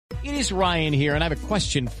It is Ryan here, and I have a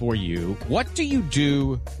question for you. What do you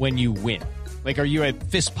do when you win? Like, are you a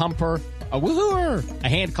fist pumper, a woohooer, a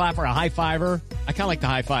hand clapper, a high fiver? I kind of like the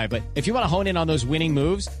high five, but if you want to hone in on those winning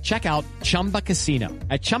moves, check out Chumba Casino.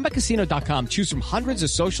 At ChumbaCasino.com, choose from hundreds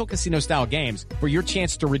of social casino-style games for your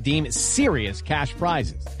chance to redeem serious cash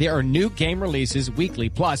prizes. There are new game releases weekly,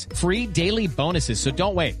 plus free daily bonuses. So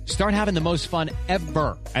don't wait. Start having the most fun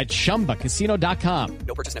ever at ChumbaCasino.com.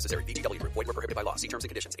 No purchase necessary. VGW Group. Void where prohibited by law. See terms and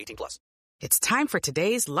conditions. 18+. It's time for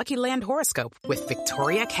today's Lucky Land horoscope with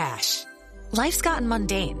Victoria Cash. Life's gotten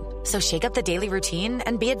mundane, so shake up the daily routine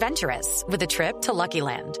and be adventurous with a trip to Lucky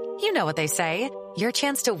Land. You know what they say. Your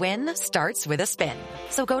chance to win starts with a spin.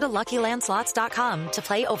 So go to LuckyLandSlots.com to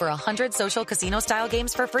play over 100 social casino-style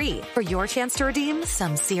games for free for your chance to redeem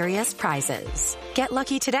some serious prizes. Get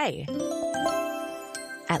lucky today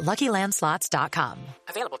at LuckyLandSlots.com.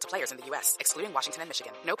 Available to players in the U.S., excluding Washington and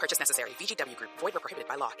Michigan. No purchase necessary. VGW Group. Void where prohibited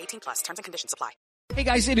by law. 18+. Terms and conditions apply. Hey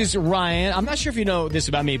guys, it is Ryan. I'm not sure if you know this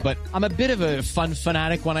about me, but I'm a bit of a fun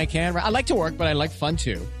fanatic when I can. I like to work, but I like fun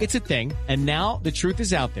too. It's a thing. And now the truth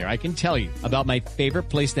is out there. I can tell you about my favorite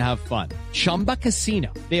place to have fun. Chumba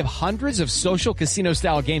Casino. They have hundreds of social casino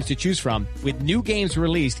style games to choose from with new games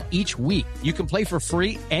released each week. You can play for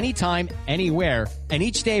free anytime, anywhere. And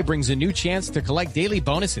each day brings a new chance to collect daily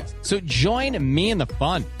bonuses. So join me in the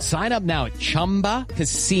fun. Sign up now at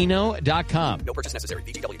ChumbaCasino.com. No purchase necessary.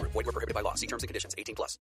 VGW Group. Void where prohibited by law. See terms and conditions.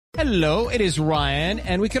 18+. Hello, it is Ryan,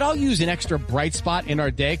 and we could all use an extra bright spot in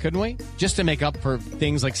our day, couldn't we? Just to make up for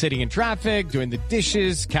things like sitting in traffic, doing the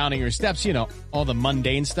dishes, counting your steps, you know, all the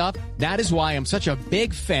mundane stuff. That is why I'm such a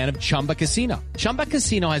big fan of Chumba Casino. Chumba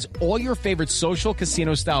Casino has all your favorite social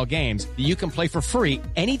casino-style games that you can play for free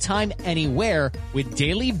anytime, anywhere with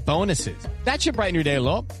daily bonuses. That should brighten your day a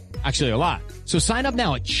little. Actually, a lot. So sign up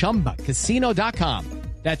now at ChumbaCasino.com.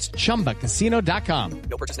 That's ChumbaCasino.com.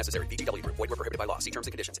 No purchase necessary. VGW Group. Void where prohibited by law. See terms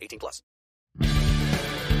and conditions. 18+.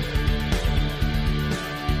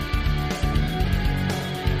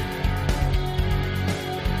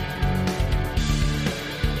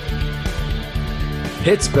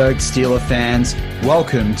 Pittsburgh Steelers fans,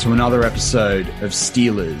 welcome to another episode of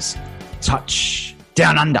Steelers Touch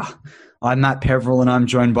Down Under. I'm Matt Peverill and I'm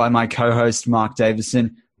joined by my co-host Mark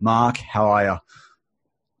Davison. Mark, how are you?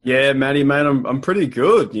 Yeah, Matty, mate, I'm pretty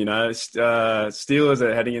good. You know, Steelers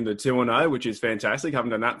are heading into 2-0, which is fantastic. Haven't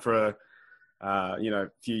done that for a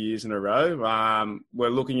few years in a row. We're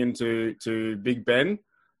looking into Big Ben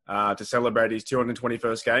to celebrate his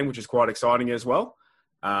 221st game, which is quite exciting as well.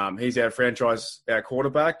 He's our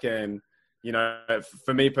quarterback, and you know,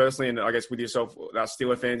 for me personally, and I guess with yourself, our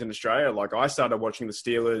Steeler fans in Australia, like I started watching the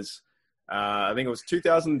Steelers. I think it was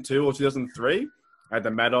 2002 or 2003. I had the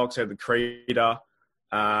Maddox, I had the Creeder.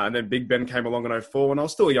 And then Big Ben came along in 2004, and I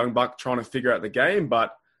was still a young buck trying to figure out the game.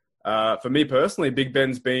 But for me personally, Big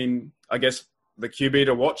Ben's been, I guess, the QB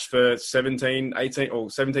to watch for 17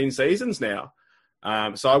 seasons now.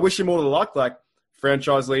 So I wish him all the luck, like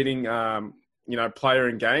franchise leading, player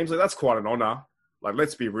in games. Like that's quite an honor. Like,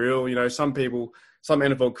 let's be real. You know, some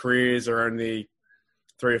NFL careers are only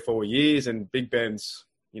 3 or 4 years, and Big Ben's,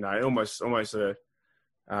 you know, almost a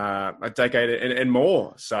decade and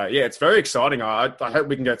more. So, yeah, it's very exciting. I hope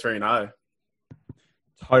we can go 3-0.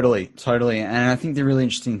 Totally. And I think the really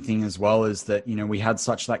interesting thing as well is that, you know, we had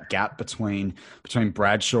such that gap between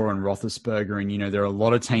Bradshaw and Roethlisberger. And, you know, there are a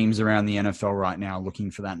lot of teams around the NFL right now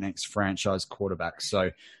looking for that next franchise quarterback.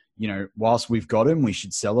 So, you know, whilst we've got him, we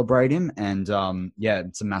should celebrate him. And,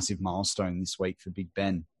 it's a massive milestone this week for Big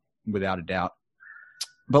Ben, without a doubt.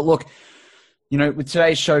 But look, you know, with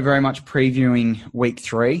today's show very much previewing week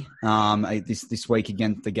 3, this week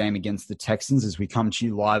against the game against the Texans, as we come to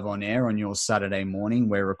you live on air on your Saturday morning.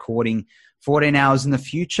 We're recording 14 hours in the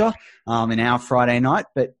future, in our Friday night.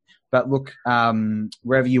 But look,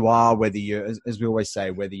 wherever you are, whether you, as we always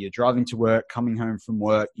say, whether you're driving to work, coming home from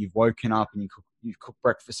work, you've woken up and you've cooked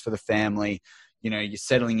breakfast for the family, you know, you're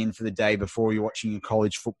settling in for the day before you're watching your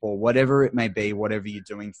college football, whatever it may be, whatever you're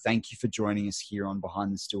doing, thank you for joining us here on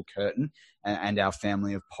Behind the Steel Curtain and our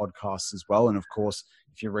family of podcasts as well. And of course,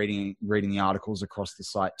 if you're reading the articles across the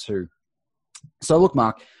site too. So look,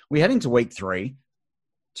 Mark, we head into week 3,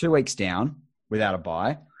 2 weeks down without a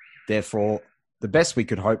bye. Therefore, the best we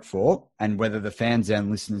could hope for, and whether the fans and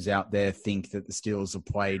listeners out there think that the Steelers have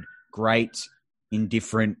played great,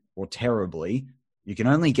 indifferent, or terribly, you can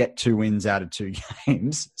only get 2 wins out of 2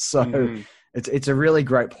 games. So it's a really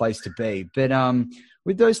great place to be. But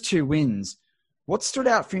with those 2 wins, what stood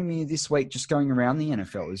out for you this week just going around the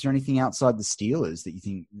NFL? Is there anything outside the Steelers that you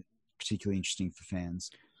think particularly interesting for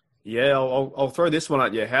fans? Yeah, I'll throw this one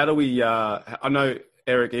at you. How do we I know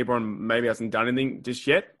Eric Ebron maybe hasn't done anything just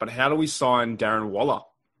yet, but how do we sign Darren Waller?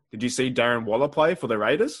 Did you see Darren Waller play for the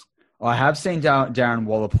Raiders? I have seen Darren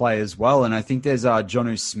Waller play as well, and I think there's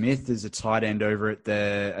Jonnu Smith as a tight end over at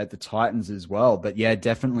the Titans as well. But yeah,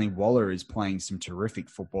 definitely Waller is playing some terrific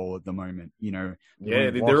football at the moment. Yeah,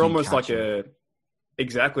 they're almost like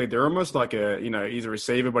exactly. They're almost like he's a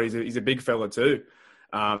receiver, but he's a big fella too.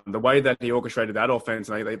 The way that he orchestrated that offense,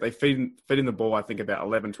 they feed him the ball, I think, about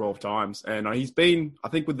 11, 12 times. And he's been, I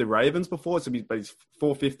think, with the Ravens before, so he's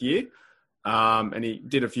 4th, 5th year. And he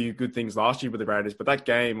did a few good things last year with the Raiders. But that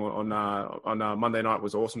game on Monday night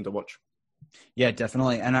was awesome to watch. Yeah,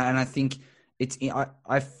 definitely. And I think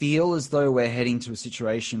I feel as though we're heading to a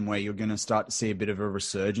situation where you're going to start to see a bit of a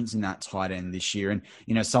resurgence in that tight end this year. And,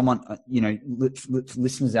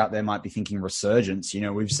 listeners out there might be thinking resurgence.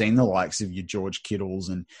 We've seen the likes of your George Kittles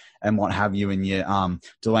and what have you, and your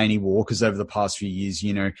Delaney Walkers over the past few years,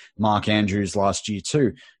 Mark Andrews last year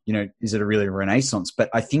too. Is it a really renaissance? But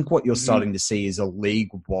I think what you're starting to see is a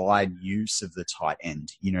league-wide use of the tight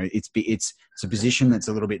end. It's a position that's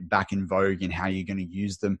a little bit back in vogue in how you're going to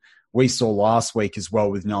use them. We saw last week as well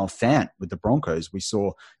with Noah Fant with the Broncos. We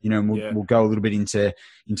saw, we'll go a little bit into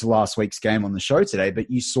last week's game on the show today,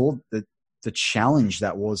 but you saw the challenge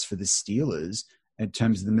that was for the Steelers in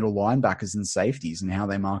terms of the middle linebackers and safeties and how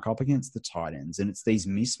they mark up against the tight ends. And it's these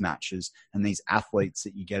mismatches and these athletes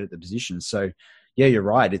that you get at the position. So, yeah, you're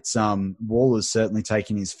right. It's Waller's certainly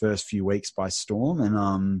taken his first few weeks by storm.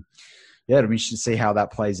 And, it'll be interesting to see how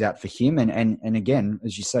that plays out for him. And again,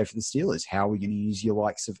 as you say, for the Steelers, how are we going to use your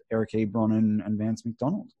likes of Eric Ebron and Vance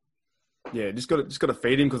McDonald? Yeah, just got to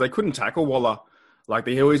feed him because they couldn't tackle Waller. Like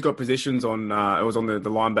they always got positions on. It was on the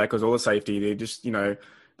linebackers or the safety. They just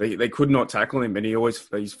they could not tackle him, and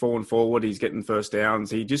he's falling forward. He's getting first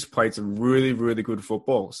downs. He just played some really really good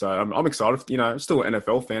football. So I'm excited. Still an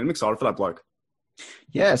NFL fan. I'm excited for that bloke.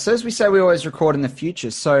 Yeah. So as we say, we always record in the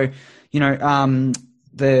future. So we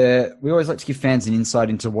always like to give fans an insight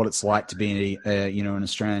into what it's like to be an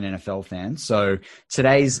Australian NFL fan. So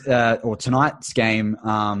tonight's game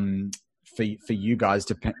for you guys,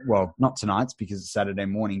 not tonight's because it's Saturday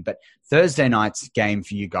morning, but Thursday night's game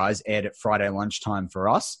for you guys aired at Friday lunchtime for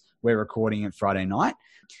us. We're recording it Friday night.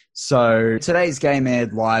 So today's game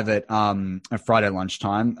aired live at Friday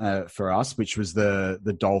lunchtime for us, which was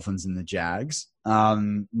the Dolphins and the Jags.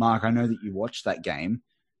 Mark, I know that you watched that game.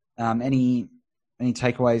 Any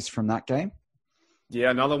takeaways from that game?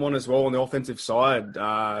 Yeah, another one as well on the offensive side.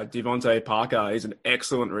 Devontae Parker is an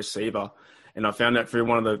excellent receiver. And I found out through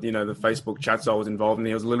one of the Facebook chats I was involved in,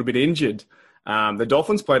 he was a little bit injured. The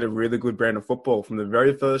Dolphins played a really good brand of football from the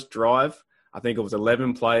very first drive. I think it was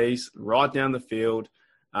 11 plays right down the field.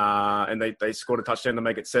 And they scored a touchdown to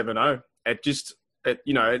make it 7-0.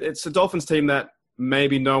 It's a Dolphins team that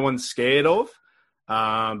maybe no one's scared of.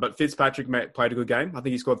 But Fitzpatrick played a good game. I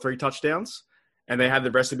think he scored 3 touchdowns. And they had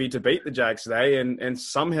the recipe to beat the Jags today, and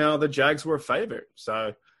somehow the Jags were a favourite.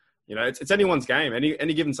 So, it's anyone's game,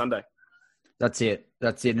 any given Sunday. That's it.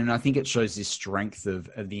 And I think it shows the strength of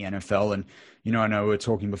the NFL. And, I know we were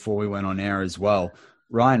talking before we went on air as well.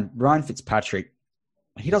 Ryan Fitzpatrick,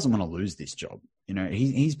 he doesn't want to lose this job.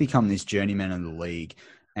 He's become this journeyman of the league.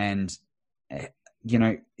 And,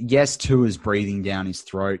 yes, Tua's breathing down his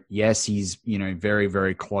throat. Yes, he's, very,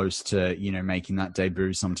 very close to, making that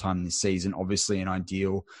debut sometime this season. Obviously, an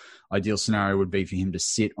ideal scenario would be for him to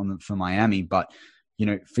sit for Miami. But,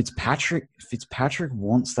 Fitzpatrick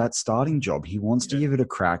wants that starting job. He wants to give it a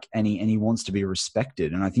crack, and he wants to be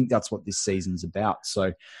respected. And I think that's what this season's about.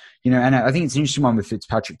 So, and I think it's an interesting one with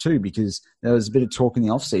Fitzpatrick too, because there was a bit of talk in the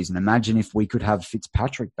offseason. Imagine if we could have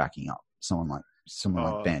Fitzpatrick backing up someone like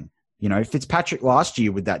Ben. Fitzpatrick last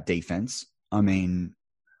year with that defense, would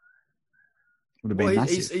have been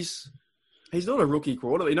massive. He's not a rookie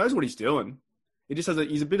quarterback. He knows what he's doing. He just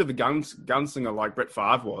he's a bit of a gunslinger like Brett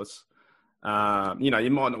Favre was. You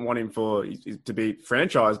might not want him to be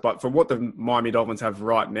franchised, but for what the Miami Dolphins have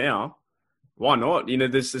right now, why not?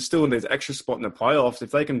 There's still extra spot in the playoffs. If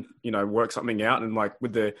they can, work something out, and like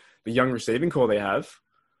with the young receiving core they have,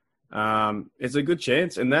 it's a good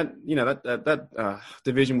chance. And that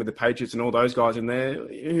division with the Patriots and all those guys in there,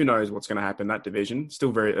 who knows what's going to happen in that division?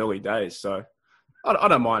 Still very early days. So I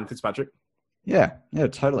don't mind Fitzpatrick. Yeah,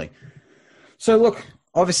 totally. So look,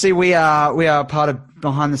 obviously we are part of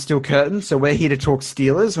Behind the Steel Curtain. So we're here to talk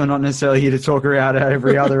Steelers. We're not necessarily here to talk about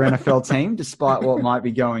every other NFL team, despite what might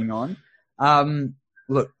be going on.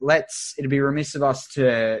 Look, it'd be remiss of us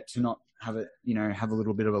to not have a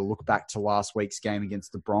little bit of a look back to last week's game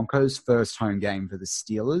against the Broncos, first home game for the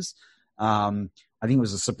Steelers. I think it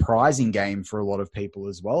was a surprising game for a lot of people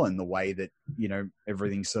as well in the way that,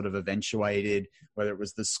 everything sort of eventuated, whether it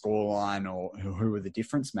was the scoreline or who were the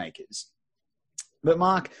difference makers. But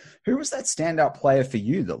Mark, who was that standout player for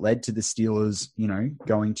you that led to the Steelers,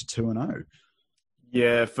 going to 2-0?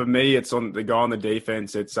 Yeah, for me, it's on the guy on the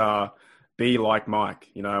defense. It's be like Mike.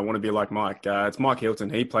 I want to be like Mike. It's Mike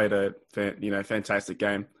Hilton. He played a fantastic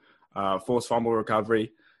game. Forced fumble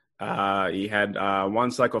recovery. He had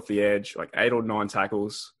one sack off the edge, like 8 or 9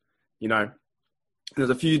 tackles. There's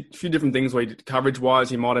a few different things where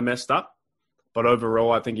coverage-wise he might have messed up. But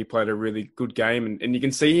overall, I think he played a really good game. And you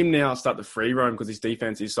can see him now start the free roam because his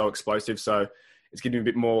defense is so explosive. So it's giving him a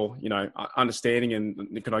bit more, understanding.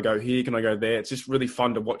 And can I go here? Can I go there? It's just really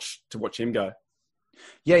fun to watch him go.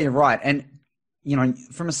 Yeah, you're right. And,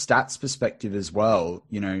 from a stats perspective as well,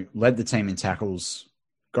 led the team in tackles,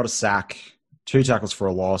 got a sack, 2 tackles for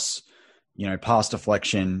a loss, pass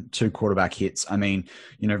deflection, 2 quarterback hits. I mean,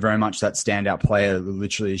 very much that standout player,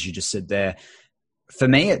 literally, as you just said there. For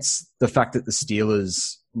me, it's the fact that the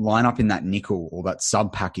Steelers line up in that nickel or that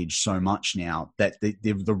sub package so much now that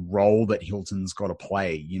the role that Hilton's got to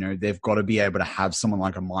play, they've got to be able to have someone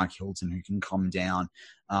like a Mike Hilton who can come down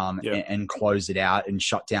and close it out and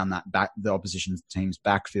shut down the opposition team's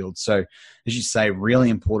backfield. So, as you say, really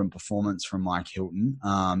important performance from Mike Hilton,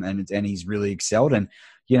 and he's really excelled. And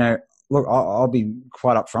look, I'll be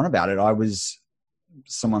quite upfront about it. I was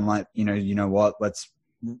someone like, let's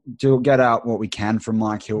get out what we can from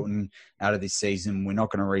Mike Hilton out of this season. We're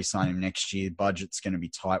not going to re-sign him next year. Budget's going to be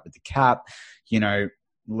tight with the cap.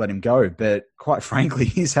 Let him go. But quite frankly,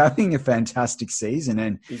 he's having a fantastic season,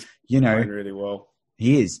 and he's playing really well.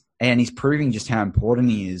 He is, and he's proving just how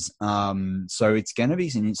important he is. So it's going to be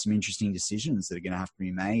some interesting decisions that are going to have to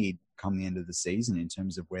be made come the end of the season in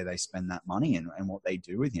terms of where they spend that money and what they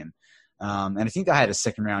do with him. And I think they had a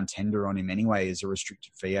 2nd-round tender on him anyway as a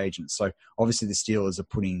restricted free agent. So obviously the Steelers are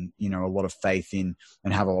putting, a lot of faith in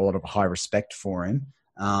and have a lot of high respect for him.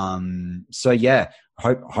 So yeah,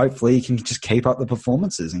 hopefully he can just keep up the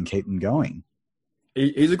performances and keep them going.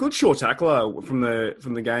 He's a good short tackler from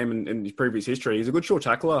the game and his previous history. He's a good short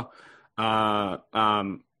tackler on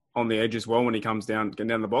the edge as well when he comes down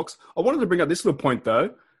the box. I wanted to bring up this little point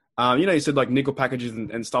though. You said like nickel packages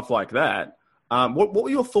and stuff like that. What were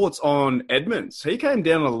your thoughts on Edmonds? He came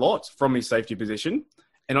down a lot from his safety position,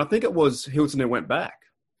 and I think it was Hilton who went back.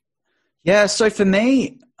 Yeah, so for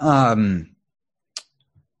me, there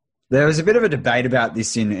was a bit of a debate about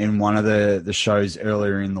this in one of the shows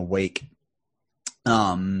earlier in the week,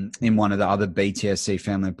 in one of the other BTSC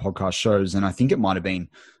family podcast shows, and I think it might have been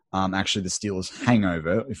actually the Steelers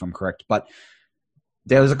Hangover, if I'm correct, but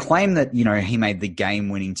there was a claim that, he made the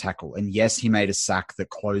game-winning tackle. And yes, he made a sack that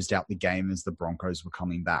closed out the game as the Broncos were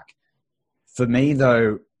coming back. For me,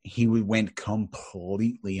 though, he went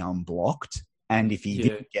completely unblocked. And if he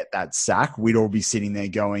didn't get that sack, we'd all be sitting there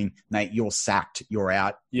going, mate, you're sacked, you're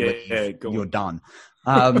out, you're done.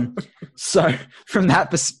 So from that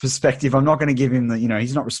perspective, I'm not going to give him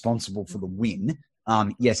he's not responsible for the win.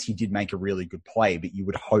 Yes, he did make a really good play, but you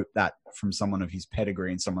would hope that from someone of his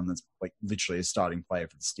pedigree and someone that's like literally a starting player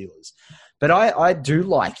for the Steelers. But I do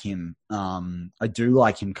like him. I do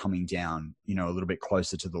like him coming down, a little bit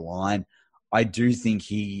closer to the line. I do think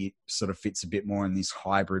he sort of fits a bit more in this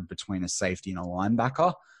hybrid between a safety and a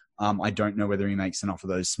linebacker. I don't know whether he makes enough of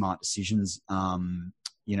those smart decisions,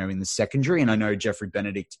 in the secondary. And I know Jeffrey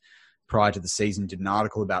Benedict prior to the season did an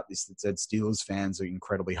article about this that said Steelers fans are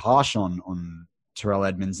incredibly harsh on Terrell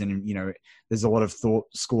Edmonds. And, there's a lot of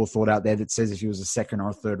school of thought out there that says if he was a 2nd or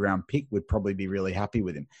a 3rd round pick, we'd probably be really happy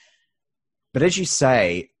with him. But as you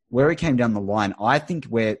say, where he came down the line, I think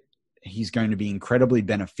where he's going to be incredibly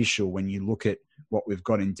beneficial when you look at what we've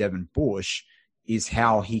got in Devin Bush is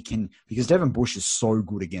how he can, because Devin Bush is so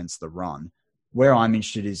good against the run. Where I'm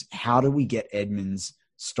interested is how do we get Edmonds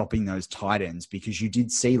stopping those tight ends? Because you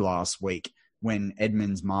did see last week when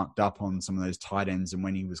Edmonds marked up on some of those tight ends and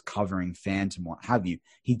when he was covering Fant and what have you,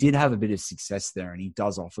 he did have a bit of success there and he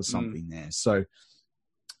does offer something there. So,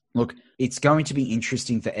 look, it's going to be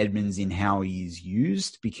interesting for Edmonds in how he is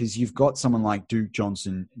used because you've got someone like Duke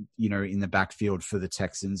Johnson, in the backfield for the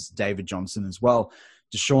Texans, David Johnson as well.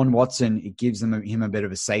 Deshaun Watson, it gives him a bit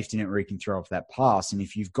of a safety net where he can throw off that pass. And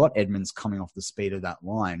if you've got Edmonds coming off the speed of that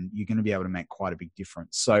line, you're going to be able to make quite a big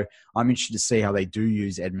difference. So I'm interested to see how they do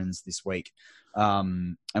use Edmonds this week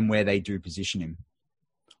and where they do position him.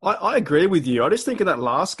 I agree with you. I just think in that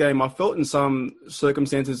last game, I felt in some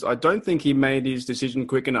circumstances, I don't think he made his decision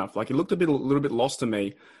quick enough. Like he looked a little bit lost to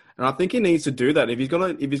me. And I think he needs to do that. If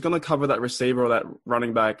he's gonna cover that receiver or that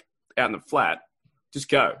running back out in the flat, Just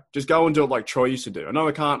go and do it like Troy used to do. I know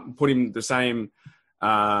I can't put him the same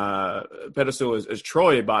pedestal as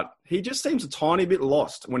Troy, but he just seems a tiny bit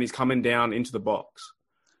lost when he's coming down into the box.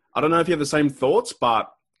 I don't know if you have the same thoughts,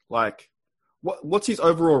 but like, what's his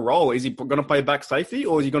overall role? Is he going to play back safety,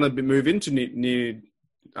 or is he going to move into near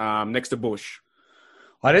next to Bush?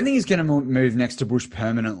 I don't think he's going to move next to Bush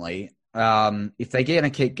permanently. If they're going to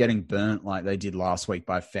keep getting burnt like they did last week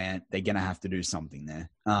by Fant, they're going to have to do something there.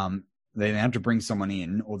 They have to bring someone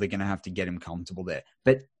in, or they're going to have to get him comfortable there.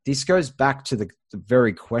 But this goes back to the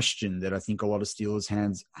very question that I think a lot of Steelers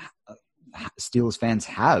fans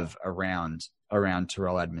have around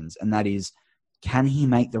Terrell Edmunds, and that is, can he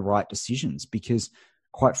make the right decisions? Because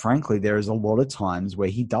quite frankly, there is a lot of times where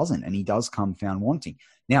he doesn't, and he does come found wanting.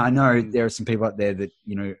 Now, I know there are some people out there that,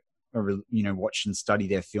 watch and study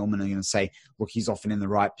their film and are going to say, look, he's often in the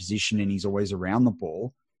right position and he's always around the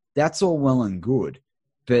ball. That's all well and good,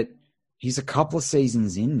 but he's a couple of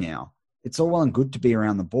seasons in now. It's all well and good to be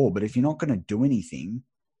around the ball, but if you're not going to do anything,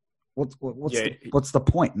 what's the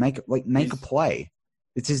point? Make a play.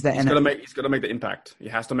 He's got to make the impact. He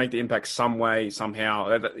has to make the impact some way,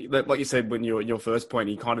 somehow. Like you said, when your first point,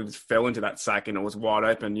 he kind of just fell into that sack and it was wide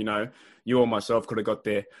open. You or myself could have got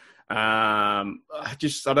there. I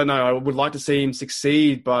don't know. I would like to see him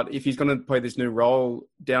succeed, but if he's going to play this new role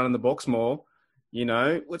down in the box more,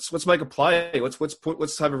 let's make a play.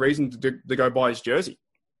 Let's have a reason to go buy his jersey.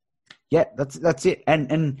 Yeah, that's it.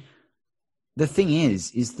 And the thing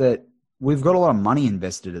is that we've got a lot of money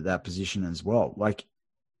invested at that position as well. Like,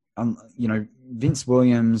 Vince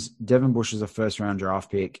Williams, Devin Bush is a first-round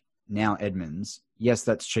draft pick, now Edmunds. Yes,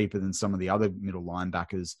 that's cheaper than some of the other middle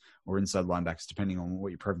linebackers or inside linebackers, depending on what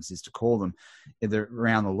your preference is to call them,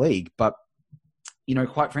 around the league. But,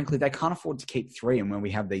 quite frankly, they can't afford to keep three and when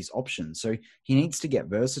we have these options. So he needs to get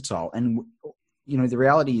versatile. And, the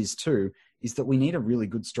reality is that we need a really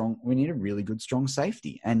good, strong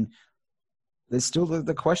safety. And there's still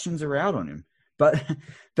the questions are out on him. But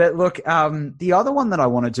look, the other one that I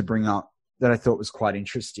wanted to bring up that I thought was quite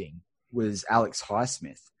interesting was Alex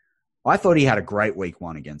Highsmith. I thought he had a great week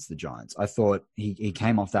one against the Giants. I thought he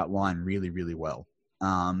came off that line really, really well.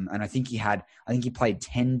 And I think he played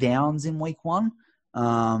 10 downs in week one.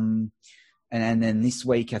 And then this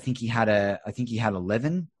week, I think he had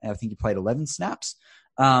 11. I think he played 11 snaps.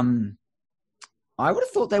 I would have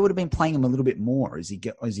thought they would have been playing him a little bit more as he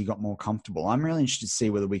got more comfortable. I'm really interested to see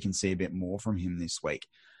whether we can see a bit more from him this week.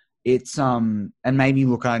 It's and maybe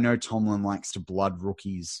look, I know Tomlin likes to blood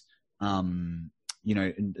rookies, and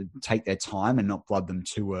take their time and not blood them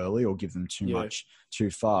too early or give them too much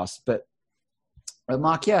too fast. But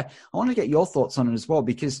Mark, I want to get your thoughts on it as well,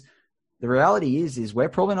 because the reality is we're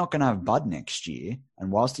probably not going to have Bud next year,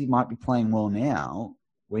 and whilst he might be playing well now,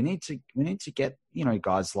 we need to get,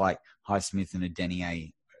 guys like Highsmith and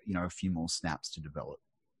Adeniyi, a few more snaps to develop.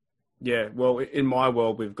 Yeah, well, in my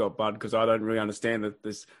world, we've got Bud because I don't really understand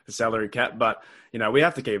the salary cap, but we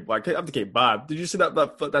have to keep Bud. Did you see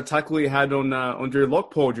that tackle he had on Drew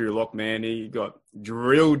Lock? Poor Drew Lock, man, he got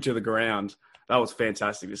drilled to the ground. That was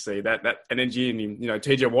fantastic to see that energy, and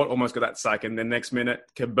TJ Watt almost got that sack, and then next minute,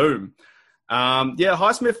 kaboom.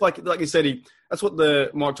 Highsmith, like you said, that's what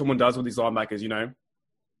the Mike Tomlin does with his linebackers.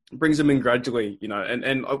 Brings them in gradually,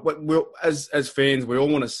 and we'll, as fans, we all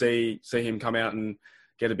want to see him come out and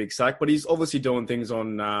get a big sack, but he's obviously doing things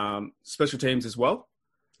on special teams as well.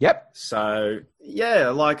 Yep. So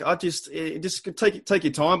just take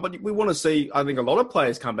your time, but we want to see, I think, a lot of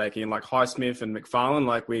players come back in, like Highsmith and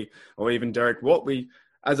McFarland, or even Derek Watt. We,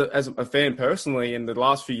 as a fan personally, in the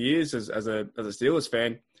last few years, as a Steelers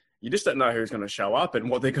fan, you just don't know who's going to show up and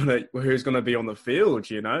who's going to be on the field.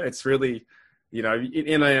 It's really. In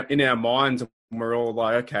our minds, we're all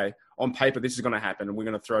like, okay, on paper, this is going to happen, and we're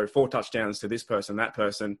going to throw 4 touchdowns to this person, that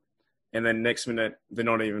person, and then next minute, they're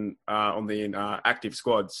not even on the active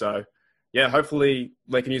squad. So, hopefully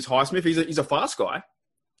they can use Highsmith. He's a fast guy.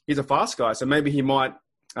 So maybe he might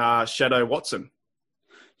shadow Watson.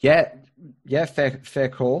 Yeah, fair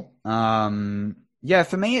call.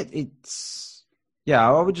 For me, it's... Yeah,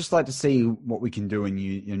 I would just like to see what we can do and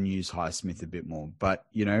use Highsmith a bit more. But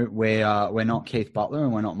we're not Keith Butler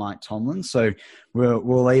and we're not Mike Tomlin, so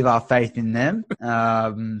we'll leave our faith in them.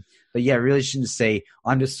 But really interesting to see.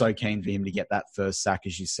 I'm just so keen for him to get that first sack,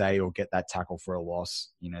 as you say, or get that tackle for a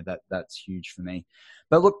loss. That's huge for me.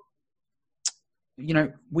 But look,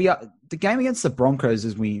 the game against the Broncos,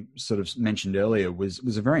 as we sort of mentioned earlier, was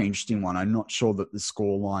a very interesting one. I'm not sure that the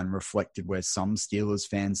scoreline reflected where some Steelers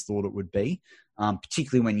fans thought it would be,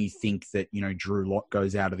 particularly when you think that, Drew Lock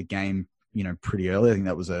goes out of the game, pretty early. I think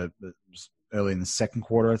that was early in the second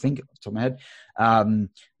quarter, I think, off the top of my head. And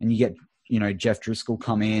you get, Jeff Driscoll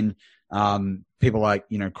come in. People like,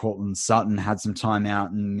 Cortland Sutton had some time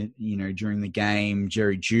out and, during the game.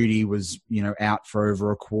 Jerry Jeudy was, out for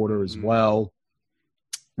over a quarter as well.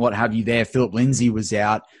 What have you there? Philip Lindsay was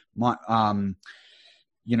out.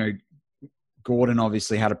 Gordon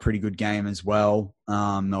obviously had a pretty good game as well.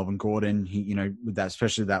 Melvin Gordon, he, with that,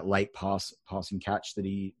 especially that late passing catch that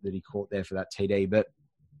he caught there for that TD. But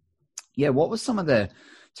yeah, what was some of the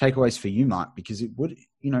takeaways for you, Mike? Because it would,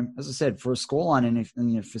 as I said, for a scoreline, and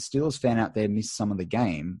if a Steelers fan out there missed some of the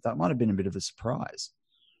game, that might have been a bit of a surprise.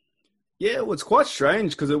 Yeah, well, it's quite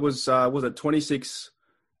strange because it was it 26-21?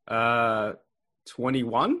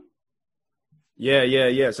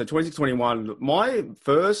 Yeah. So 26-21. My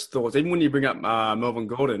first thoughts, even when you bring up Melvin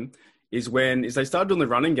Gordon, is they started doing the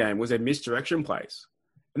running game, was their misdirection plays.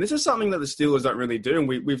 And this is something that the Steelers don't really do. And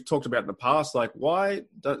we've talked about in the past, like, why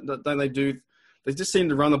don't they do... They just seem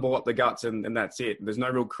to run the ball up the guts and that's it. There's no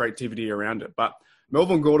real creativity around it. But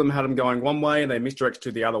Melvin Gordon had them going one way and they misdirected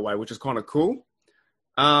to the other way, which is kind of cool.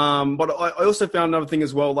 But I also found another thing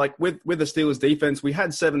as well, like with the Steelers defense, we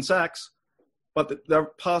had 7 sacks, but the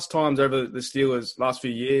past times over the Steelers last few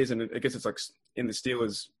years, and I guess it's like in the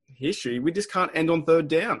Steelers history, we just can't end on third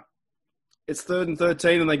down. It's 3rd and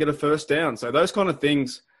 13 and they get a first down. So those kind of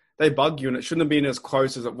things, they bug you, and it shouldn't have been as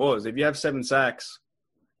close as it was. If you have 7 sacks,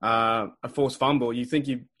 a forced fumble, you think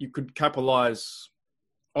you could capitalize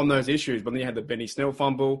on those issues, but then you had the Benny Snell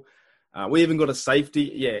fumble. We even got a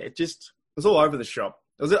safety. Yeah, it was all over the shop.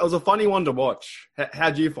 It was a funny one to watch.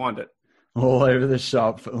 How'd you find it? All over the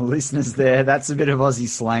shop. Listeners there, that's a bit of Aussie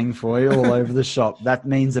slang for you, all over the shop. That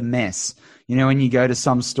means a mess. When you go to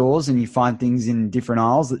some stores and you find things in different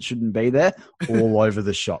aisles that shouldn't be there, all over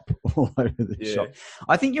the shop. All over the shop.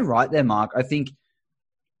 I think you're right there, Mark. I think,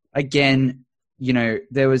 again,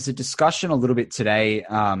 there was a discussion a little bit today.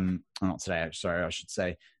 Not today, sorry, I should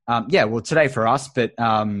say. Today for us, but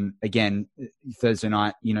again, Thursday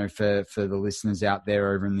night, for the listeners out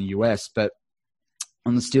there over in the US, but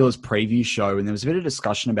on the Steelers preview show, and there was a bit of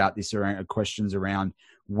discussion about this around questions around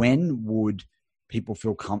when would people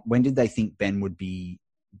feel when did they think Ben would be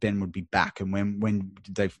back, and when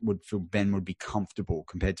did they would feel Ben would be comfortable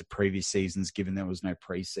compared to previous seasons, given there was no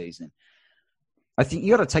preseason. I think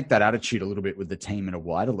you got to take that attitude a little bit with the team at a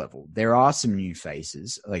wider level. There are some new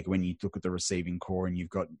faces, like when you look at the receiving core and you've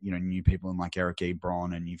got, new people in like Eric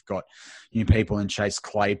Ebron, and you've got new people in Chase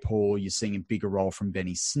Claypool. You're seeing a bigger role from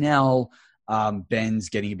Benny Snell. Ben's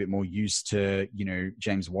getting a bit more used to,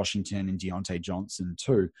 James Washington and Deontay Johnson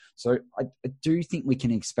too. So I do think we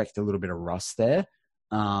can expect a little bit of rust there.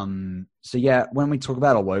 When we talk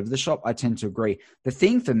about all over the shop, I tend to agree. The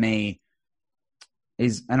thing for me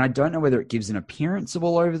is, and I don't know whether it gives an appearance of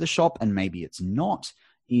all over the shop, and maybe it's not,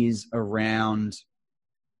 is around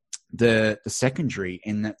the secondary,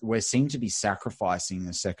 in that we seem to be sacrificing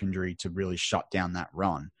the secondary to really shut down that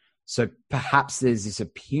run. So perhaps there's this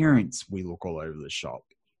appearance we look all over the shop,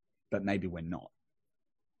 but maybe we're not.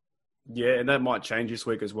 Yeah, and that might change this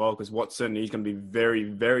week as well, because Watson, he's going to be very,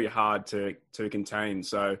 very hard to contain.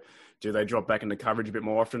 So do they drop back into coverage a bit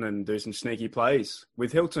more often and do some sneaky plays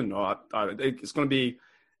with Hilton? Or it's going to be,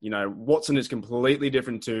 Watson is completely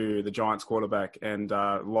different to the Giants quarterback and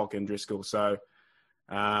Locke and Driscoll. So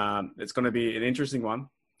it's going to be an interesting one.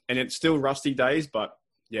 And it's still rusty days, but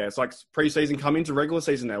yeah, it's like preseason coming to regular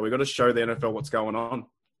season now. We've got to show the NFL what's going on.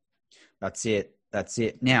 That's it.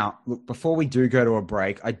 Now, look, before we do go to a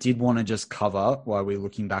break, I did want to just cover, while we're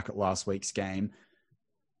looking back at last week's game,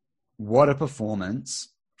 what a performance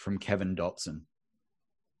from Kevin Dotson.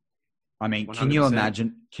 I mean, 100%.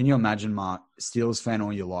 Can you imagine, Mark, Steelers fan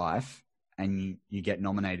all your life, and you get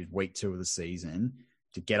nominated week 2 of the season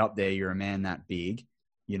to get up there? You're a man that big.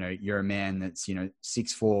 You're a man that's,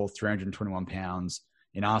 6'4", 321 pounds.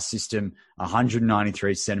 In our system,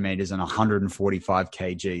 193 centimeters and 145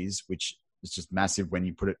 kgs, which is just massive when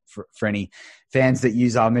you put it for any fans that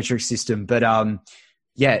use our metric system. But can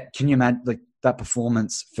you imagine that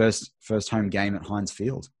performance, first home game at Heinz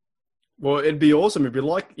Field? Well, it'd be awesome. It'd be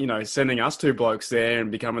like, sending us 2 blokes there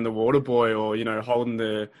and becoming the water boy, or, holding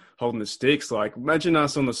the sticks. Like, imagine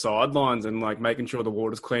us on the sidelines and like making sure the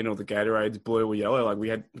water's clean, or the Gatorade's blue or yellow. Like, we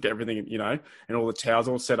had to get everything, and all the towels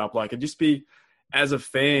all set up. Like, it'd just be, as a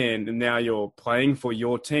fan, and now you're playing for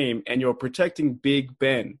your team and you're protecting Big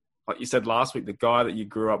Ben, like you said last week, the guy that you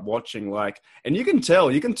grew up watching. Like, and you can tell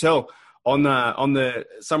on the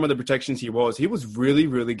some of the protections he was really,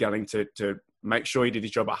 really gunning to make sure he did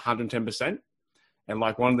his job 110%. And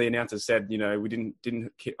like one of the announcers said, we didn't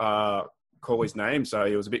call his name, so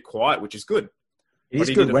he was a bit quiet, which is good. It is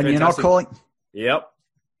good when you're not calling. Yep.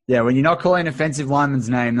 Yeah, when you're not calling an offensive lineman's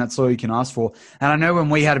name, that's all you can ask for. And I know when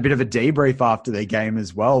we had a bit of a debrief after the game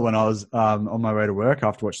as well, when I was on my way to work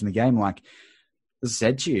after watching the game, like I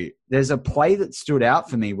said to you, there's a play that stood out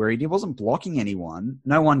for me where he wasn't blocking anyone.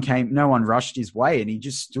 No one rushed his way, and he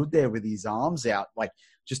just stood there with his arms out, like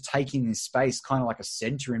just taking this space, kind of like a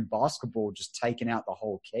center in basketball, just taking out the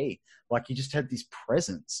whole key. Like he just had this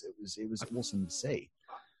presence. It was awesome to see.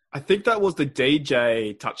 I think that was the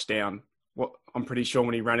DJ touchdown. What I'm pretty sure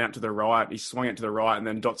when he ran out to the right, he swung it to the right, and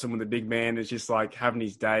then Dotson with the big man is just like having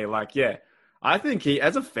his day. Like, yeah, I think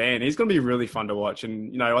as a fan, he's going to be really fun to watch.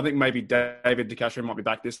 And, I think maybe David DeCastro might be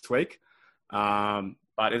back this week.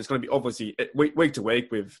 But it's going to be obviously week to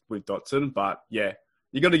week with Dotson. But yeah,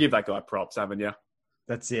 you got to give that guy props, haven't you?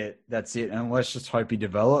 That's it. And let's just hope he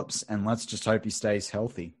develops, and let's just hope he stays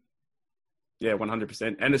healthy. Yeah,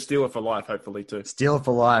 100%. And a Steeler for life, hopefully, too.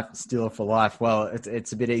 Steeler for life. Well,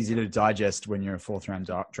 it's a bit easier to digest when you're a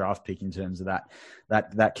fourth-round draft pick in terms of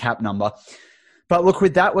that cap number. But look,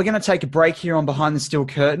 with that, we're going to take a break here on Behind the Steel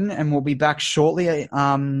Curtain, and we'll be back shortly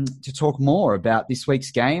to talk more about this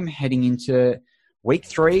week's game heading into Week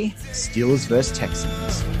 3, Steelers versus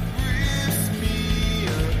Texans.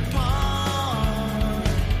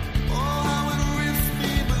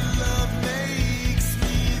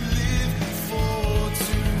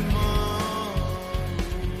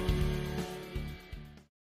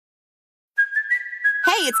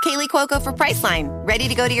 Hey, it's Kaylee Cuoco for Priceline. Ready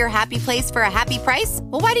to go to your happy place for a happy price?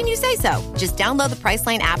 Well, why didn't you say so? Just download the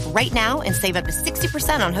Priceline app right now and save up to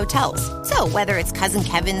 60% on hotels. So whether it's Cousin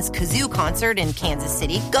Kevin's Kazoo Concert in Kansas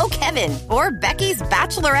City, go Kevin, or Becky's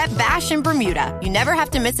Bachelorette Bash in Bermuda, you never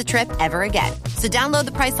have to miss a trip ever again. So download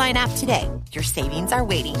the Priceline app today. Your savings are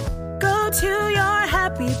waiting. Go to your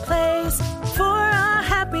happy place for a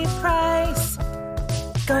happy price.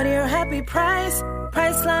 Go to your happy price,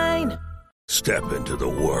 Priceline. Step into the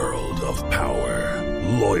world of power,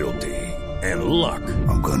 loyalty, and luck.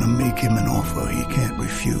 I'm going to make him an offer he can't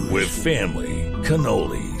refuse. With family,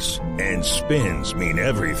 cannolis, and spins mean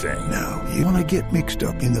everything. Now, you want to get mixed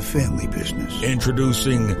up in the family business.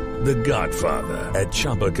 Introducing The Godfather at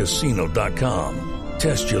ChumbaCasino.com.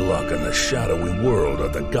 Test your luck in the shadowy world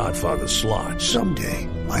of The Godfather slot. Someday,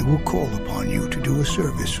 I will call upon you to do a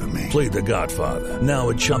service for me. Play The Godfather, now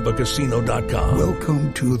at ChumbaCasino.com.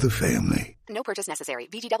 Welcome to the family. No purchase necessary.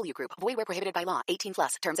 VGW Group. Void where prohibited by law. 18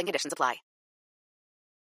 plus. Terms and conditions apply.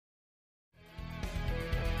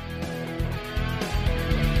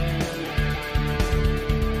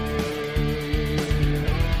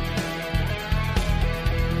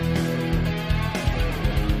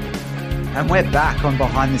 And we're back on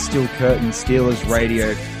Behind the Steel Curtain, Steelers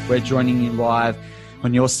Radio. We're joining you live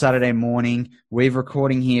on your Saturday morning. We're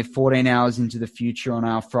recording here 14 hours into the future on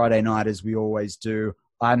our Friday night, as we always do.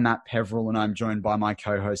 I'm Matt Peverell, and I'm joined by my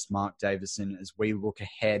co-host, Mark Davison, as we look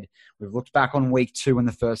ahead. We've looked back on Week 2 in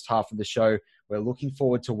the first half of the show. We're looking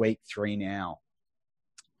forward to Week 3 now.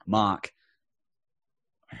 Mark,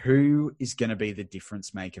 who is going to be the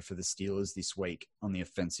difference maker for the Steelers this week on the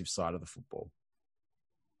offensive side of the football?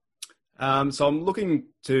 So I'm looking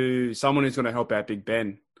to someone who's going to help out Big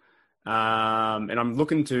Ben. And I'm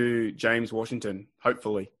looking to James Washington,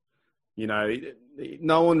 hopefully.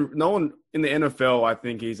 No one in the NFL, I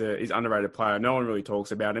think he's underrated player. No one really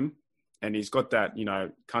talks about him, and he's got that,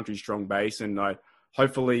 country strong base, and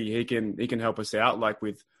hopefully he can help us out, like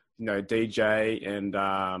with, DJ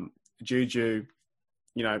and Juju,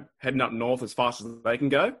 heading up north as fast as they can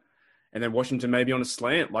go. And then Washington maybe on a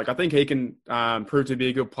slant. Like, I think he can prove to be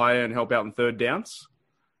a good player and help out in third downs.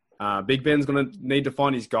 Big Ben's going to need to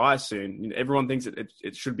find his guy soon. Everyone thinks it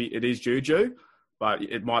is Juju, but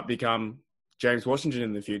it might become James Washington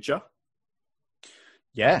in the future.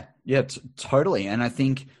 Yeah, totally. And I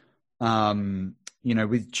think,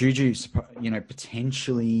 with Juju,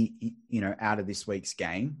 potentially, out of this week's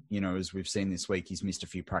game, as we've seen this week, he's missed a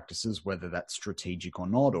few practices, whether that's strategic or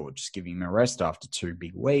not, or just giving him a rest after 2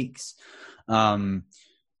 big weeks. We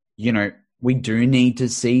do need to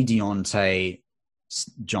see Deontay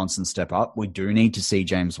Johnson step up. We do need to see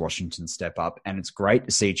James Washington step up. And it's great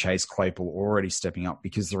to see Chase Claypool already stepping up,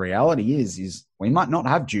 because the reality is we might not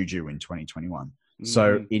have Juju in 2021.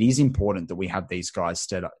 So it is important that we have these guys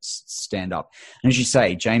stand up. And as you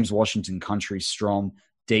say, James Washington, country strong,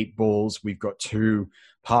 deep balls. We've got 2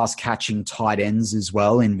 pass-catching tight ends as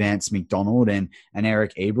well in Vance McDonald and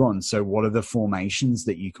Eric Ebron. So what are the formations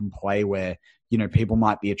that you can play where, people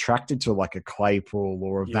might be attracted to, like a Claypool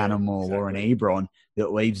or a Vanimal or an Ebron,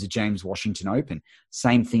 that leaves a James Washington open?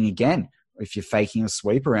 Same thing again. If you're faking a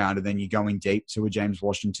sweep around and then you're going deep to a James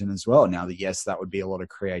Washington as well. Now, that would be a lot of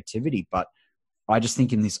creativity, but I just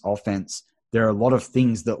think in this offense, there are a lot of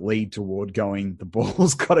things that lead toward going, the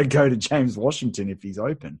ball's got to go to James Washington if he's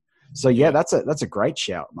open. So, yeah, that's a great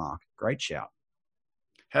shout, Mark. Great shout.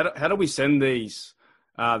 How do we send these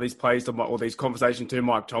plays to or these conversations to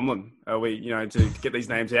Mike Tomlin? Are we, to get these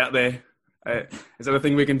names out there? Is that a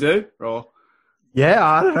thing we can do? Or yeah,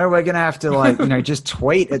 I don't know. We're gonna have to just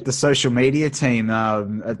tweet at the social media team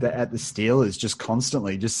at the Steelers just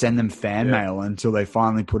constantly, just send them fan mail until they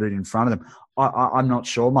finally put it in front of them. I'm not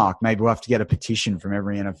sure, Mark. Maybe we'll have to get a petition from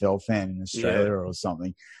every NFL fan in Australia or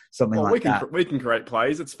something like that. We can create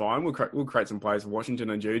plays. It's fine. We'll create some plays for Washington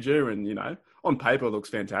and Juju, and on paper it looks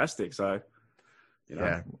fantastic. So,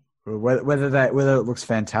 yeah. Whether it looks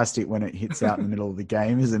fantastic when it hits out in the middle of the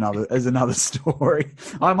game is another story.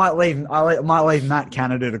 I might leave Matt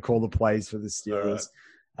Canada to call the plays for the Steelers.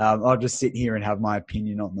 Right. I'll just sit here and have my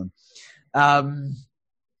opinion on them.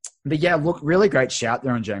 But yeah, look, really great shout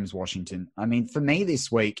there on James Washington. I mean, for me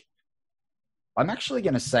this week, I'm actually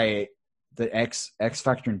going to say the X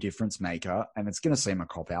factor and difference maker, and it's going to seem a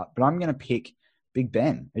cop out, but I'm going to pick Big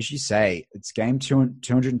Ben. As you say, it's game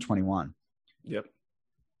 221. Yep.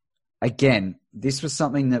 Again, this was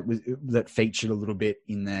something that featured a little bit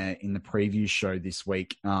in the preview show this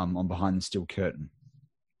week on Behind the Steel Curtain.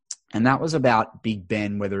 And that was about Big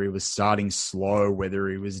Ben, whether he was starting slow, whether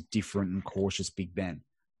he was different and cautious Big Ben.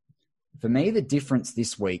 For me, the difference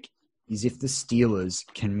this week is if the Steelers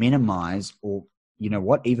can minimize or,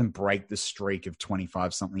 even break the streak of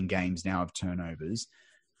 25-something games now of turnovers,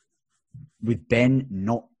 with Ben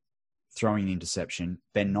not throwing an interception,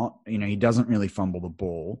 Ben not, he doesn't really fumble the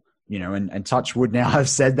ball, and touch wood now, I've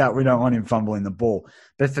said that we don't want him fumbling the ball.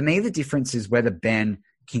 But for me, the difference is whether Ben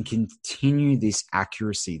can continue this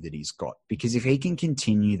accuracy that he's got. Because if he can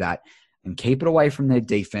continue that and keep it away from their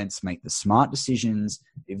defense, make the smart decisions,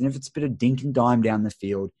 even if it's a bit of dink and dime down the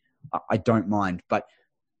field, I don't mind. But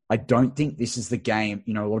I don't think this is the game.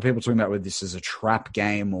 A lot of people talking about whether this is a trap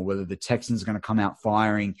game or whether the Texans are going to come out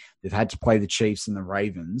firing. They've had to play the Chiefs and the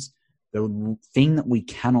Ravens. The thing that we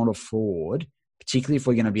cannot afford, particularly if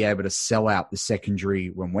we're going to be able to sell out the secondary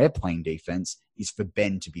when we're playing defense, is for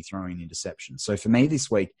Ben to be throwing interceptions. So for me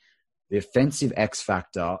this week, the offensive X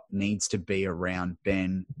factor needs to be around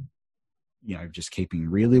Ben, just keeping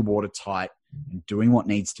really watertight and doing what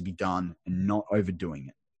needs to be done and not overdoing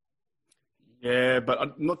it. Yeah, but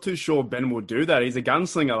I'm not too sure Ben will do that. He's a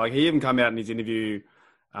gunslinger. Like, he even come out in his interview,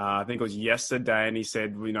 I think it was yesterday, and he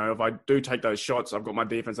said, if I do take those shots, I've got my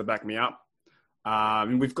defense to back me up.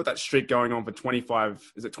 And we've got that streak going on for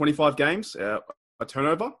 25 games, a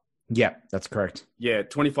turnover? Yeah, that's correct. Yeah,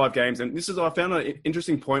 25 games. And I found an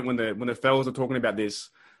interesting point when the fellas are talking about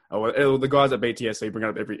this, or the guys at BTSC bring it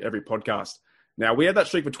up every podcast. Now, we had that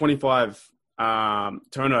streak for 25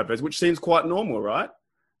 turnovers, which seems quite normal, right?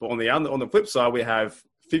 But on the flip side, we have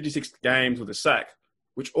 56 games with a sack,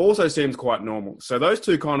 which also seems quite normal. So those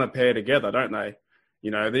two kind of pair together, don't they?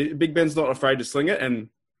 The Big Ben's not afraid to sling it. And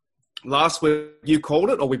last week you called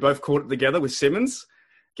it, or we both called it together with Simmons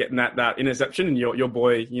getting that interception. And your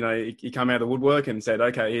boy, he come out of the woodwork and said,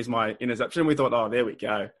 okay, here's my interception. We thought, oh, there we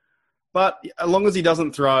go. But as long as he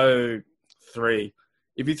doesn't throw 3,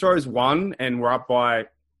 if he throws 1 and we're up by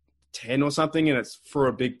 10 or something and it's for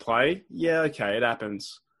a big play, yeah, okay, it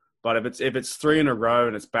happens. But if it's 3 in a row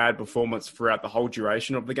and it's bad performance throughout the whole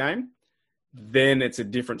duration of the game, then it's a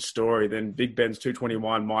different story. Then Big Ben's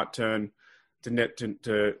 221 might turn to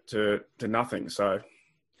nothing. So,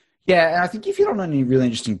 yeah, and I think you've hit on a really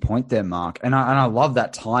interesting point there, Mark. And I love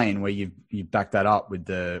that tie-in where you back that up with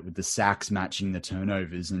the sacks matching the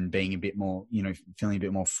turnovers and being a bit more, feeling a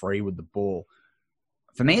bit more free with the ball.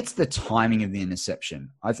 For me, it's the timing of the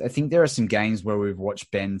interception. I think there are some games where we've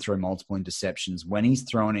watched Ben throw multiple interceptions when he's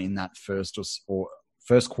thrown it in that first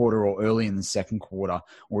quarter or early in the second quarter,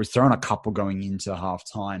 or he's thrown a couple going into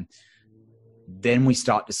halftime. Then we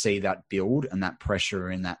start to see that build and that pressure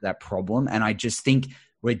and that problem. And I just think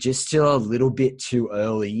we're just still a little bit too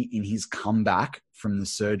early in his comeback from the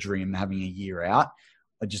surgery and having a year out.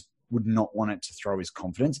 I just would not want it to throw his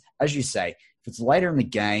confidence. As you say, if it's later in the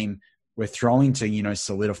game, we're throwing to,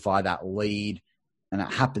 solidify that lead, and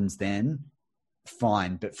it happens then,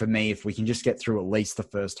 fine. But for me, if we can just get through at least the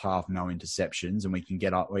first half, no interceptions, and we can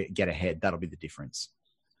get ahead, that'll be the difference.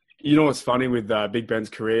 You know what's funny with Big Ben's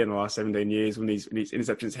career in the last 17 years when these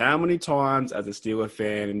interceptions, how many times as a Steeler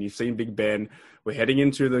fan, and you've seen Big Ben, we're heading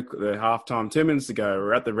into the halftime, 2 minutes ago,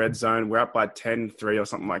 we're at the red zone, we're up by 10-3 or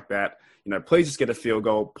something like that. Please just get a field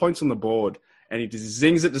goal, points on the board. And he just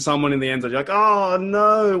zings it to someone in the end zone. You're like, oh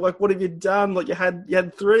no, what have you done? You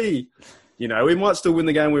had 3. We might still win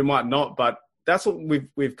the game, we might not, but that's what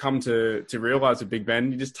we've come to realize with Big Ben.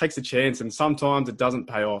 He just takes a chance, and sometimes it doesn't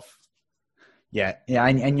pay off. Yeah,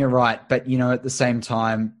 and you're right. But, at the same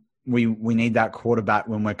time, we need that quarterback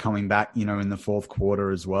when we're coming back, in the fourth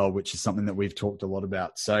quarter as well, which is something that we've talked a lot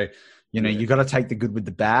about. So, you got to take the good with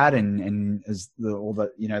the bad, and as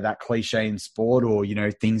that cliche in sport, or,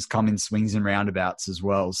 things come in swings and roundabouts as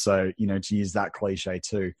well. So, to use that cliche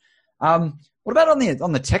too. What about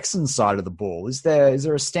on the Texans side of the ball? Is there a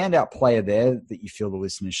standout player there that you feel the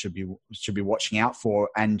listeners should be watching out for,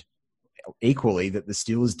 and equally that the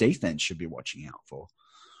Steelers defense should be watching out for?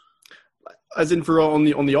 As in for on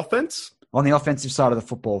the offense? On the offensive side of the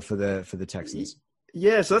football for the Texans.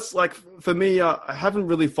 Yeah, so that's like, for me, I haven't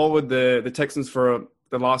really followed the Texans for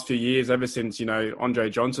the last few years, ever since, Andre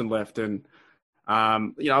Johnson left. And,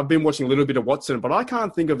 I've been watching a little bit of Watson, but I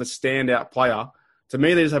can't think of a standout player. To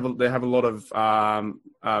me, they have a lot of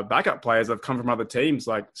backup players that have come from other teams,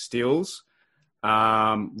 like Stills,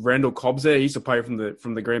 Randall Cobb's there. He used to play from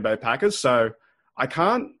the Green Bay Packers. So I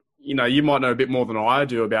can't, you might know a bit more than I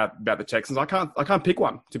do about the Texans. I can't pick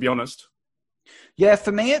one, to be honest. Yeah,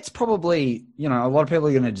 for me, it's probably, a lot of people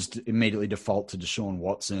are going to just immediately default to Deshaun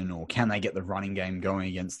Watson, or can they get the running game going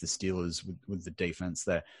against the Steelers with the defense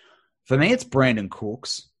there? For me, it's Brandon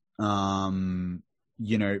Cooks,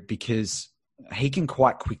 because he can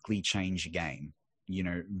quite quickly change a game,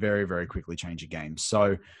 very, very quickly change a game.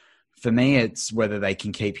 So for me, it's whether they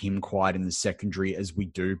can keep him quiet in the secondary, as we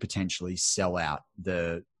do potentially sell out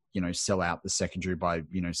the secondary by,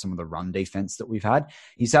 some of the run defense that we've had.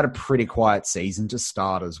 He's had a pretty quiet season to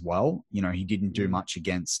start as well. He didn't do much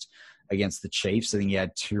against the Chiefs. I think he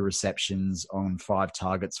had 2 receptions on 5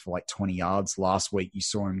 targets for like 20 yards. Last week, you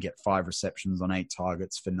saw him get 5 receptions on 8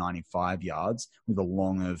 targets for 95 yards with a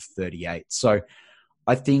long of 38. So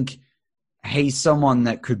I think he's someone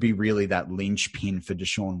that could be really that linchpin for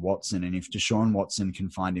Deshaun Watson. And if Deshaun Watson can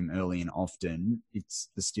find him early and often, it's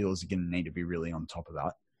the Steelers are going to need to be really on top of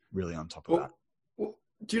that. Well,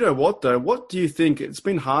 do you know what, though? What do you think? It's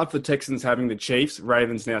been hard for Texans having the Chiefs,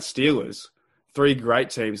 Ravens, now Steelers. 3 great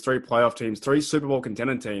teams, 3 playoff teams, 3 Super Bowl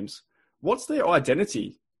contender teams. What's their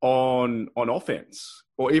identity on offense,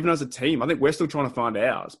 or even as a team? I think we're still trying to find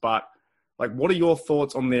ours. But, what are your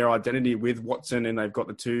thoughts on their identity with Watson, and they've got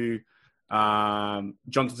the 2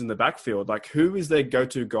 Johnsons in the backfield? Who is their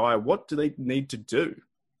go-to guy? What do they need to do?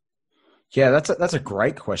 Yeah, that's a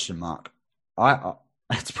great question, Mark.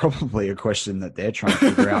 It's probably a question that they're trying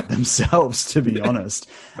to figure out themselves, to be honest.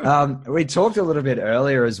 We talked a little bit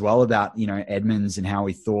earlier as well about, Edmonds and how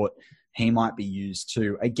we thought he might be used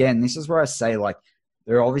too. Again, this is where I say,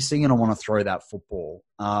 they're obviously going to want to throw that football.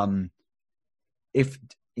 If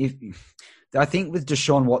I think with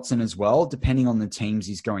Deshaun Watson as well, depending on the teams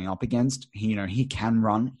he's going up against, he can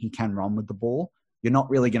run with the ball. You're not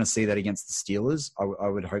really going to see that against the Steelers. I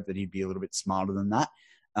would hope that he'd be a little bit smarter than that.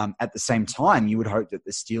 At the same time, you would hope that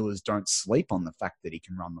the Steelers don't sleep on the fact that he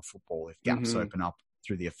can run the football if gaps open up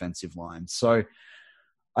through the offensive line. So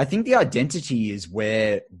I think the identity is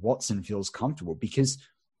where Watson feels comfortable, because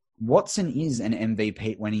Watson is an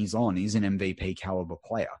MVP when he's on, is an MVP caliber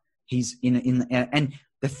player. He's and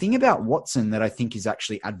the thing about Watson that I think is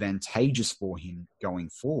actually advantageous for him going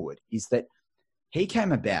forward is that he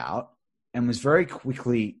came about and was very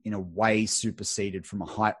quickly, in a way, superseded from a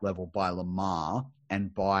hype level by Lamar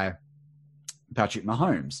and by Patrick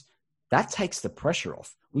Mahomes. That takes the pressure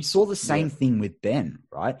off. We saw the same thing with Ben,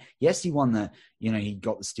 right? Yes, he won he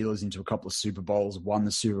got the Steelers into a couple of Super Bowls, won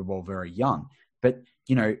the Super Bowl very young. But,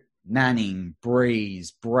 Manning,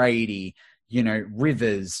 Breeze, Brady,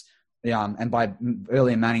 Rivers, and by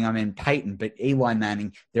earlier Manning, I mean Peyton, but Eli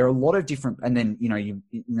Manning, there are a lot of different, and then,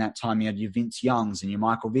 in that time you had your Vince Youngs and your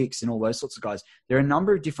Michael Vicks and all those sorts of guys. There are a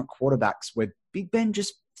number of different quarterbacks where Big Ben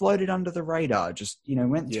just floated under the radar, just,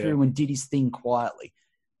 went through and did his thing quietly.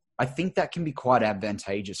 I think that can be quite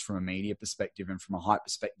advantageous from a media perspective and from a hype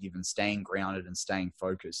perspective, and staying grounded and staying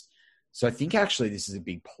focused. So I think actually this is a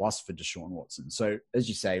big plus for Deshaun Watson. So as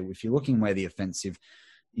you say, if you're looking where the offensive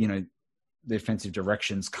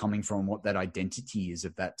direction's coming from, what that identity is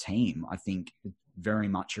of that team, I think very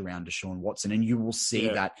much around Deshaun Watson. And you will see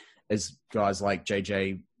that as guys like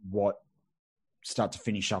JJ Watt start to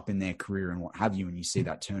finish up in their career and what have you, and you see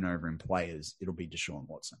that turnover in players, it'll be Deshaun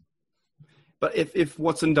Watson. But if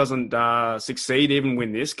Watson doesn't succeed, even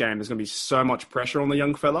win this game, there's going to be so much pressure on the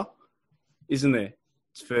young fella, isn't there?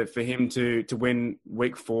 For him to win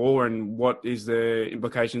week 4, and what is the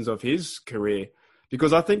implications of his career?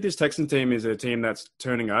 Because I think this Texans team is a team that's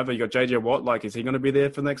turning over. You got JJ Watt, is he going to be there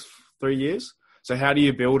for the next 3 years? So how do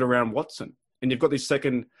you build around Watson? And you've got these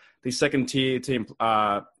second tier team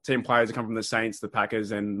players that come from the Saints, the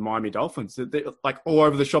Packers, and Miami Dolphins. They're all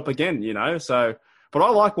over the shop again, So, but I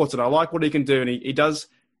like Watson. I like what he can do, and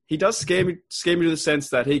he he does scare me to the sense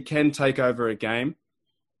that he can take over a game,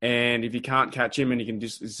 and if you can't catch him and he can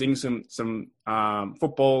just zing some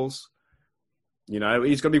footballs, he's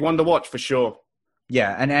going to be one to watch for sure.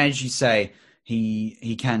 Yeah, and as you say,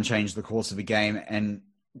 he can change the course of a game, and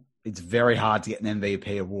it's very hard to get an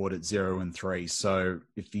MVP award at 0-3. So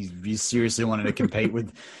if you seriously wanted to compete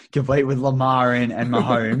with Lamar and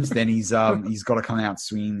Mahomes, then he's got to come out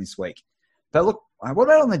swinging this week. But look, what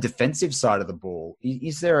about on the defensive side of the ball?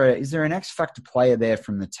 Is there an X factor player there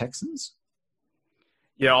from the Texans?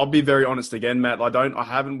 Yeah, I'll be very honest again, Matt. I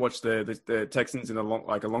haven't watched the Texans in a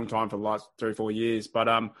long time for the last 3 or 4 years. But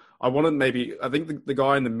I think the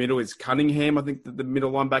guy in the middle is Cunningham. I think the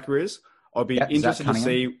middle linebacker is. I'll be interested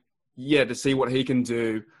to see what he can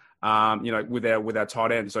do. With our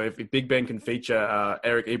tight end. So if Big Ben can feature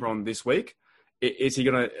Eric Ebron this week, is he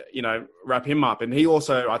going to wrap him up? And he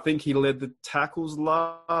also, I think he led the tackles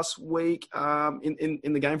last week in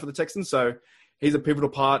the game for the Texans. So he's a pivotal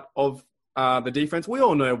part of the defense. We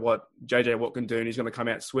all know what JJ Watt can do, and he's going to come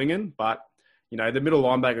out swinging. But the middle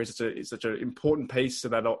linebacker is such an important piece to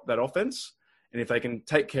that offense. And if they can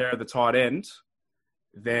take care of the tight end,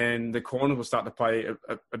 then the corners will start to play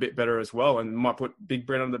a bit better as well, and might put Big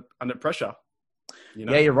Ben under pressure.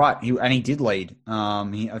 Yeah, you're right. He did lead. I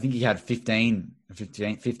think he had 15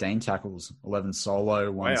 tackles, 11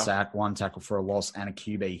 solo, 1 sack, 1 tackle for a loss, and a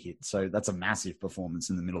QB hit. So that's a massive performance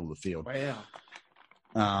in the middle of the field. Wow.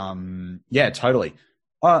 Yeah, totally.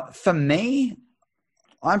 For me,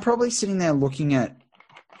 I'm probably sitting there looking at.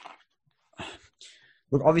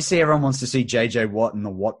 Look, obviously everyone wants to see JJ Watt and the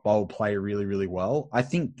Watt Bowl play really, really well. I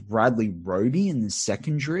think Bradley Roby in the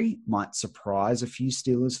secondary might surprise a few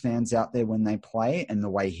Steelers fans out there when they play and the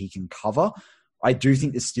way he can cover. I do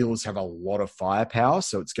think the Steelers have a lot of firepower,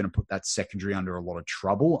 so it's going to put that secondary under a lot of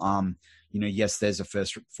trouble. Yes, there's a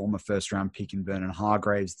former first-round pick in Vernon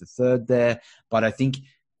Hargraves, the third there, but I think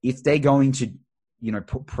if they're going to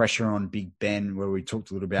put pressure on Big Ben, where we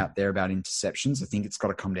talked a little about interceptions, I think it's got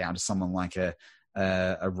to come down to someone like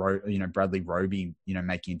Bradley Roby,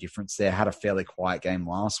 making a difference there. Had a fairly quiet game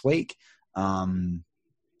last week. That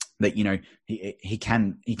he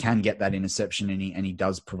can get that interception, and he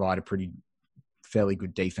does provide a fairly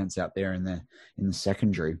good defense out there in the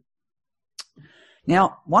secondary.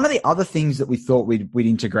 Now, one of the other things that we thought we'd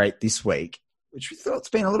integrate this week, which we thought's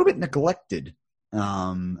been a little bit neglected,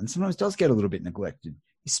 and sometimes does get a little bit neglected,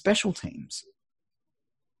 is special teams.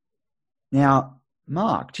 Now,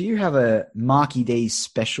 Mark, do you have a Marky D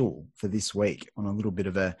special for this week on a little bit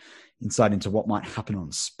of a insight into what might happen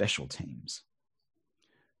on special teams?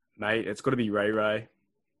 Mate, it's got to be Ray.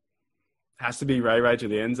 Has to be Ray to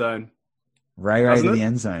the end zone. Ray to the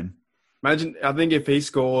end zone. Imagine, I think if he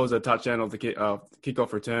scores a touchdown off the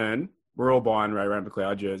kickoff return, we're all buying Ray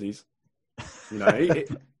McLeod jerseys.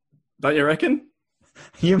 Don't you reckon?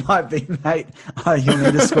 You might be, mate. You'll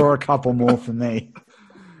need to score a couple more for me.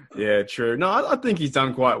 Yeah, true. No, I think he's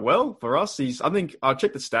done quite well for us. I think I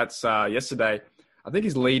checked the stats yesterday. I think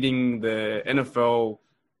he's leading the NFL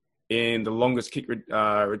in the longest kick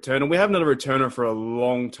return. And we haven't had a returner for a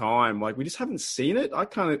long time. We just haven't seen it.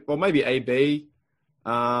 Maybe AB.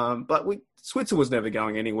 But Switzer was never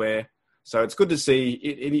going anywhere. So it's good to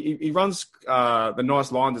see. He runs the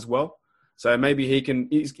nice lines as well. So maybe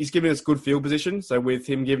he's giving us good field position. So with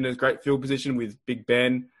him giving us great field position with Big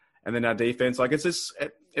Ben, and then our defense,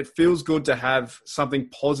 it feels good to have something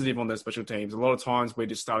positive on those special teams. A lot of times we're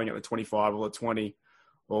just starting at the 25 or the 20,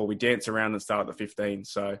 or we dance around and start at the 15.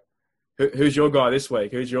 So who's your guy this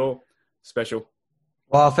week? Who's your special?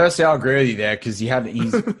 Well, firstly, I'll agree with you there because he's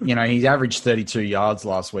he's averaged 32 yards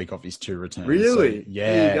last week off his 2 returns. Really? So,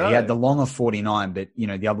 yeah, he had the long of 49, but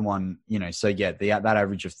the other one, so yeah, that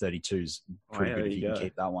average of 32 is pretty good if you can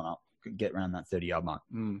keep that one up, get around that 30-yard mark.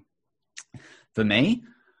 For me,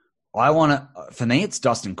 it's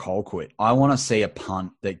Dustin Colquitt. I want to see a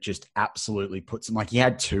punt that just absolutely puts him, he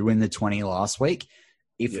had 2 in the 20 last week.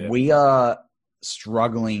 If we are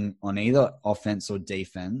struggling on either offense or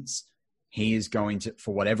defense, he is going to,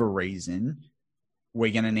 for whatever reason,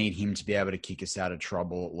 we're going to need him to be able to kick us out of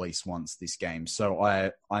trouble at least once this game. So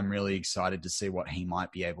I'm really excited to see what he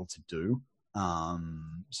might be able to do.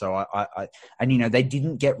 They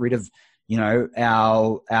didn't get rid of,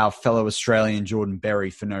 our fellow Australian Jordan Berry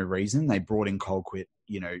for no reason. They brought in Colquitt,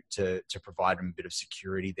 to provide him a bit of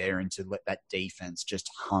security there and to let that defense just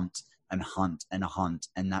hunt. And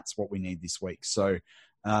that's what we need this week. So,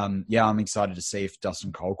 I'm excited to see if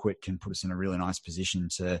Dustin Colquitt can put us in a really nice position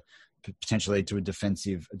to potentially lead to a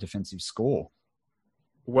defensive score.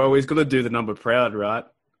 Well, he's got to do the number proud, right?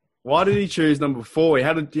 Why did he choose number 4? He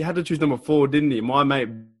had to choose number 4, didn't he? My mate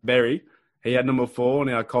Berry, He had number 4,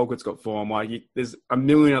 now Colquitt's got 4. I'm like, there's a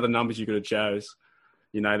million other numbers you could have chose.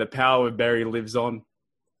 You know, the power of Berry lives on.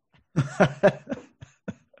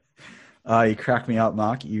 You crack me up,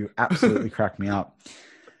 Mark. You absolutely crack me up.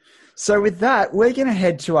 So with that, we're going to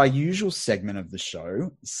head to our usual segment of the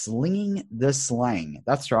show, Slinging the Slang.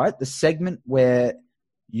 That's right, the segment where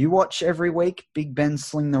you watch every week Big Ben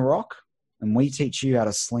sling the rock, and we teach you how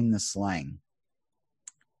to sling the slang.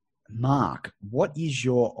 Mark, what is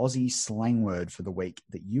your Aussie slang word for the week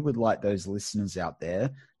that you would like those listeners out there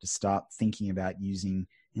to start thinking about using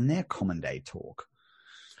in their common day talk?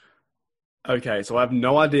 Okay, so I have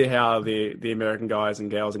no idea how the American guys and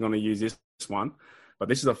girls are going to use this one, but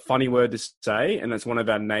this is a funny word to say, and it's one of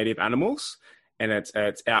our native animals, and it's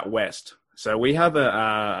out west. So we have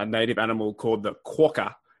a native animal called the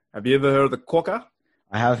quokka. Have you ever heard of the quokka?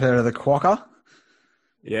 I have heard of the quokka.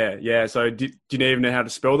 Yeah. So do you even know how to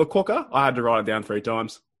spell the quokka? I had to write it down 3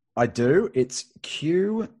 times. I do. It's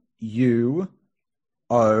Quokka.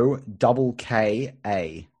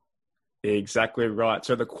 Exactly right.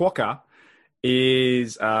 So the quokka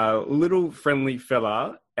is a little friendly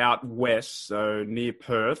fella out west, so near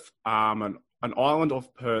Perth, an island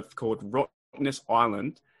off Perth called Rottnest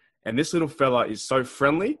Island. And this little fella is so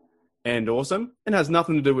friendly and awesome and has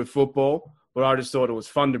nothing to do with football. But I just thought it was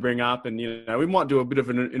fun to bring up, and we might do a bit of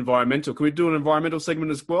an environmental. Can we do an environmental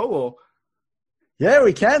segment as well? Or yeah,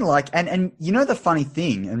 we can. And the funny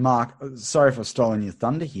thing, and Mark, sorry for stealing your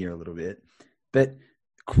thunder here a little bit, but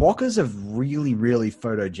quokkas are really, really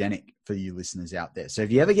photogenic for you listeners out there. So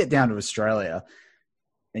if you ever get down to Australia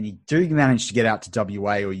and you do manage to get out to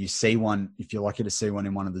WA, or you see one, if you're lucky to see one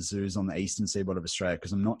in one of the zoos on the eastern seaboard of Australia,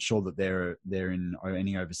 because I'm not sure that they're in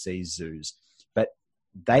any overseas zoos, but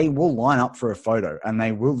they will line up for a photo and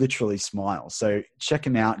they will literally smile. So check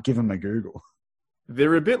them out, give them a Google. They'd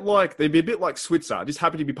be a bit like Switzer, just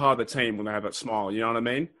happy to be part of the team when they have that smile. You know what I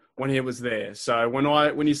mean? When he was there. So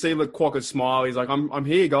when you see the quokka smile, he's like, I'm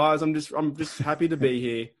here, guys. I'm just happy to be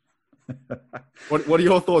here. What are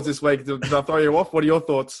your thoughts this week? Did I throw you off? What are your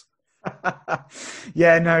thoughts?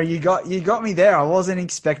 Yeah, no, you got me there. I wasn't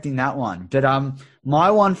expecting that one. But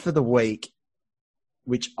my one for the week,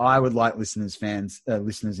 which I would like listeners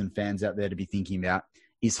and fans out there to be thinking about,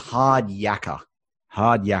 is hard yakka.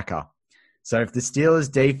 Hard yakka. So if the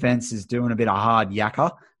Steelers defense is doing a bit of hard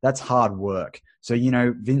yakka, that's hard work. So,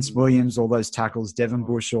 Vince Williams, all those tackles, Devin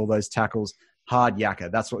Bush, all those tackles, hard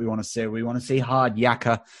yakka. That's what we want to see. We want to see hard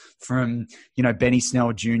yakka from, Benny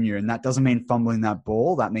Snell Jr. And that doesn't mean fumbling that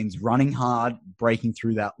ball. That means running hard, breaking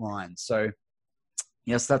through that line. So,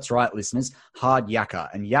 yes, that's right, listeners. Hard yakka.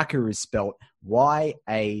 And yakka is spelled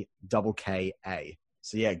Yakka.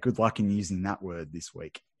 So, yeah, good luck in using that word this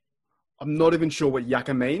week. I'm not even sure what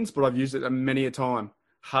yakka means, but I've used it many a time.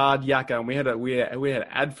 Hard yakka, and we had an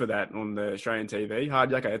ad for that on the Australian TV.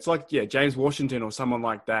 Hard yakka. It's like James Washington or someone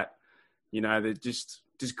like that. That just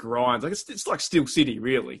grinds. Like it's like Steel City,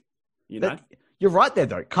 really. But you're right there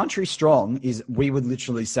though. Country strong is, we would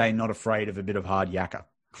literally say, not afraid of a bit of hard yakka.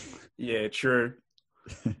 Yeah, true.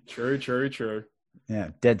 True. Yeah,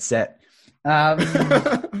 dead set.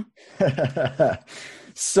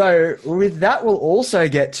 So with that, we'll also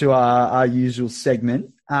get to our usual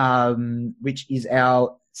segment, which is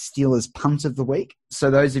our Steelers punt of the week.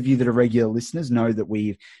 So those of you that are regular listeners know that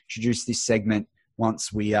we've introduced this segment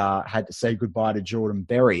once we had to say goodbye to Jordan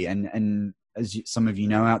Berry. And as some of you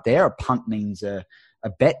know out there, a punt means a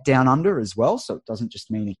bet down under as well. So it doesn't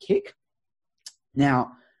just mean a kick.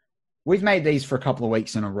 Now, we've made these for a couple of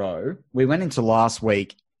weeks in a row. We went into last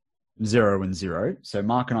week 0-0. So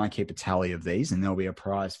Mark and I keep a tally of these, and there'll be a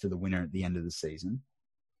prize for the winner at the end of the season.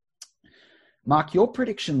 Mark, your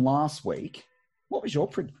prediction last week, what was your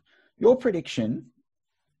prediction?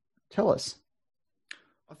 Tell us.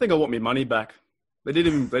 I think I want my money back. They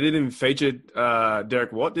didn't even feature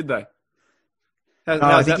Derek Watt, did they?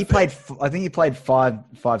 I think he played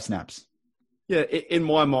 5 snaps. Yeah, in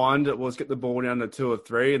my mind, it was get the ball down to 2 or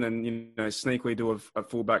 3, and then sneakily do a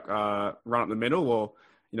fullback run up the middle, or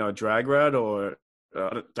a drag route, or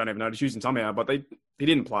I don't even know, just using somehow. But he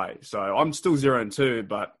didn't play, so I'm still 0-2,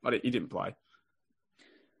 but he didn't play.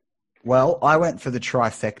 Well, I went for the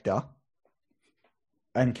trifecta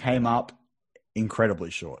and came up incredibly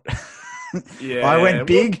short. Yeah, I went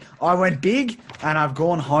big, and I've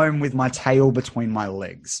gone home with my tail between my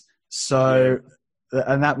legs. So,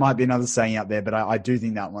 and that might be another saying out there, but I do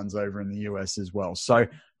think that one's over in the US as well. So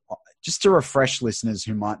just to refresh listeners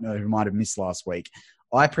who might have missed last week,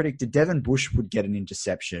 I predicted Devin Bush would get an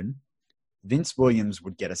interception. Vince Williams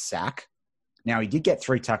would get a sack. Now, he did get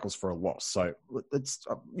 3 tackles for a loss. So it's,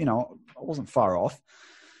 I wasn't far off,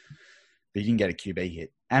 but he didn't get a QB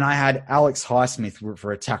hit. and I had Alex Highsmith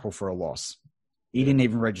for a tackle for a loss. He didn't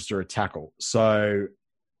even register a tackle. So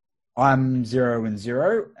I'm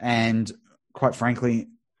 0-0. And quite frankly,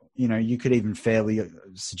 you know, you could even fairly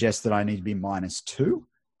suggest that I need to be -2.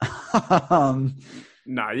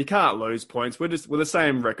 No, you can't lose points. We're the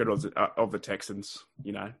same record of the Texans.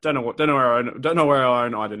 You know, don't know our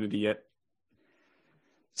own identity yet.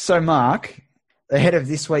 So, Mark, ahead of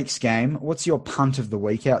this week's game, what's your punt of the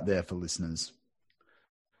week out there for listeners?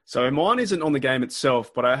 So mine isn't on the game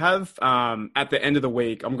itself, but I have at the end of the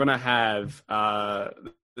week, I'm going to have the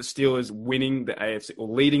Steelers winning the AFC or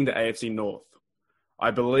leading the AFC North.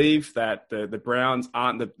 I believe that the Browns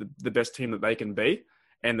aren't the best team that they can be,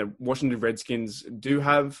 and the Washington Redskins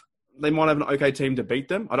they might have an okay team to beat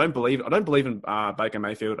them. I don't believe in Baker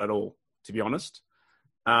Mayfield at all, to be honest.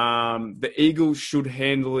 The Eagles should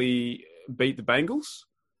handily beat the Bengals,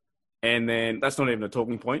 and then that's not even a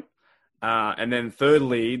talking point. And then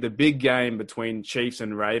thirdly, the big game between Chiefs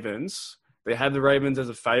and Ravens. They have the Ravens as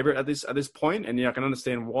a favorite at this point, and I can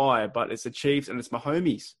understand why, but it's the Chiefs and it's my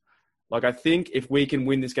homies. Like, I think if we can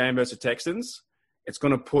win this game versus Texans, it's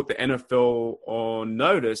going to put the NFL on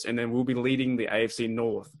notice, and then we'll be leading the AFC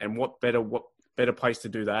North. And what better place to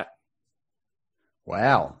do that?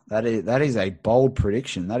 Wow, that is a bold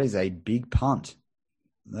prediction. That is a big punt.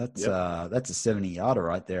 That's a 70-yarder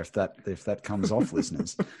right there if that comes off,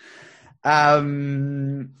 listeners. For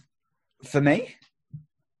me,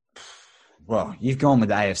 well, you've gone with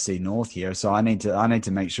the AFC North here, so I need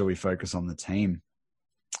to make sure we focus on the team.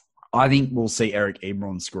 I think we'll see Eric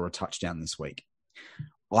Ebron score a touchdown this week.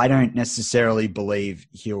 I don't necessarily believe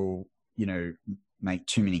he'll, make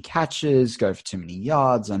too many catches, go for too many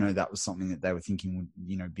yards. I know that was something that they were thinking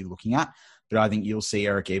would, be looking at. But I think you'll see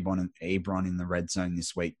Eric Ebron in the red zone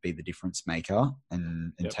this week be the difference maker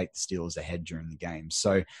and take the Steelers ahead during the game.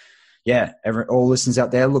 So, yeah, all listeners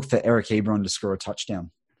out there, look for Eric Ebron to score a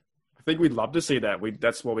touchdown. I think we'd love to see that.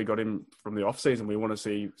 That's why we got him from the offseason. We want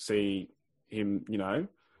to see him,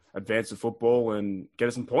 advance the football and get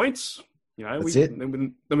us some points. Then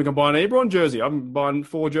we can buy an Ebron jersey. I'm buying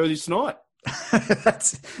 4 jerseys tonight.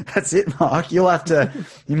 That's it, Mark. You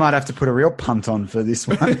might have to put a real punt on for this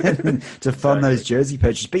one to fund those jersey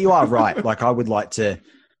purchases. But you are right. Like, I would like to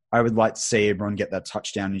see everyone get that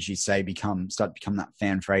touchdown, as you say, start to become that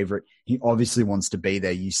fan favorite. He obviously wants to be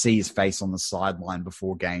there. You see his face on the sideline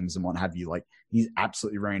before games and what have you. Like, he's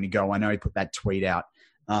absolutely ready to go. I know he put that tweet out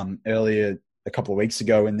earlier a couple of weeks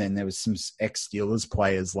ago, and then there was some ex-Steelers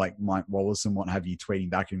players like Mike Wallace and what have you tweeting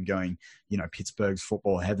back and going, Pittsburgh's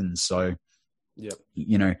football heaven. So,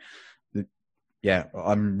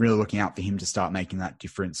 I'm really looking out for him to start making that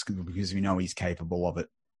difference because we know he's capable of it.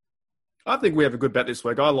 I think we have a good bet this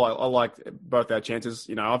week. I like both our chances.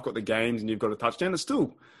 I've got the games and you've got a touchdown. It's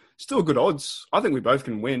still good odds. I think we both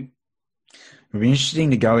can win. It'll be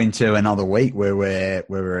interesting to go into another week where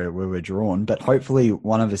we're drawn, but hopefully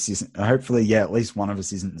one of us isn't. Hopefully, at least one of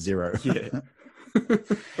us isn't 0. Yeah,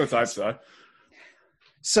 let's hope so.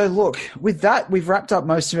 So, look, with that, we've wrapped up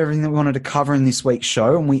most of everything that we wanted to cover in this week's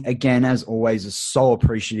show. And we, again, as always, are so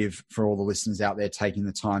appreciative for all the listeners out there taking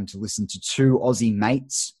the time to listen to 2 Aussie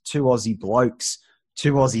mates, 2 Aussie blokes,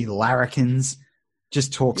 2 Aussie larrikins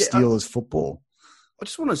just talk Steelers football. I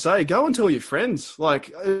just want to say, go and tell your friends.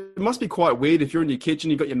 Like, it must be quite weird if you're in your kitchen,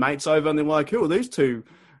 you've got your mates over, and they're like, who are these 2,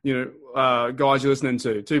 guys you're listening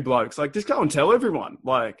to? 2 blokes. Like, just go and tell everyone.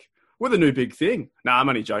 Like, we're the new big thing. Nah, I'm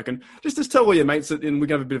only joking. Just tell all your mates that, and we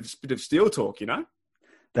can have a bit of Steel talk,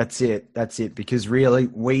 That's it. Because really,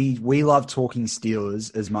 we love talking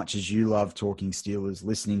Steelers as much as you love talking Steelers,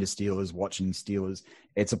 listening to Steelers, watching Steelers.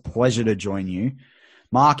 It's a pleasure to join you.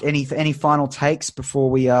 Mark, any final takes before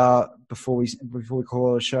we call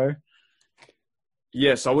it a show?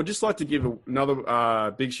 Yes, I would just like to give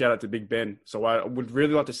another big shout out to Big Ben. So I would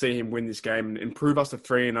really like to see him win this game and improve us to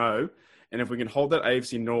 3-0. And if we can hold that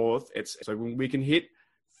AFC North, so when we can hit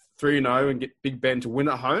 3-0 and get Big Ben to win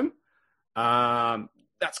at home,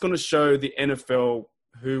 that's going to show the NFL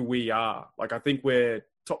who we are. Like, I think we're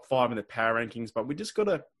top 5 in the power rankings, but we just got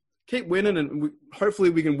to keep winning, and hopefully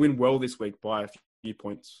we can win well this week by a few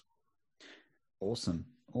points. Awesome.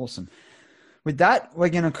 With that, we're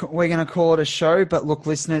gonna call it a show. But look,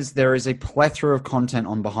 listeners, there is a plethora of content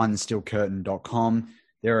on BehindTheSteelCurtain.com.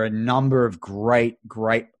 There are a number of great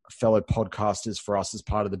fellow podcasters for us as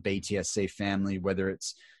part of the BTSC family, whether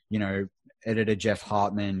it's, editor Jeff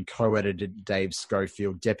Hartman, co-editor Dave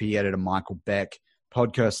Schofield, deputy editor Michael Beck,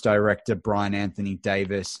 podcast director Brian Anthony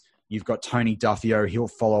Davis. You've got Tony Duffio. He'll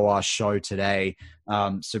follow our show today.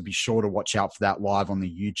 So be sure to watch out for that live on the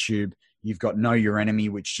YouTube. You've got Know Your Enemy,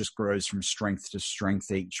 which just grows from strength to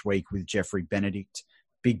strength each week with Jeffrey Benedict.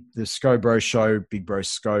 the Sco Bro show, Big Bro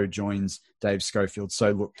Sco joins Dave Schofield.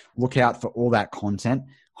 So look out for all that content.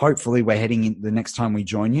 Hopefully we're heading in the next time we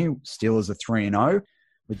join you. Steelers are 3-0.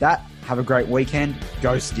 With that, have a great weekend.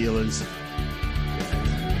 Go Steelers.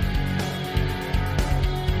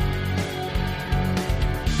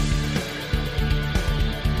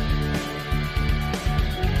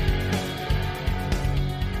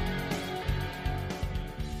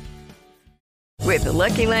 With the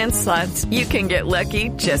Lucky Land Slots, you can get lucky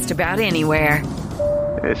just about anywhere.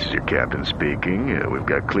 This is your captain speaking. We've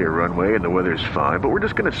got clear runway and the weather's fine, but we're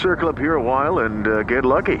just going to circle up here a while and get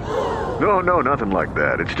lucky. No, nothing like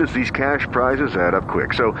that. It's just these cash prizes add up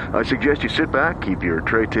quick. So I suggest you sit back, keep your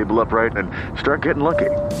tray table upright, and start getting lucky.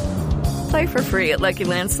 Play for free at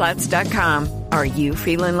LuckyLandSlots.com. Are you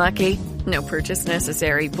feeling lucky? No purchase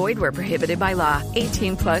necessary. Void where prohibited by law.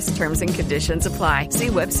 18+ terms and conditions apply. See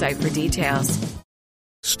website for details.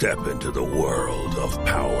 Step into the world of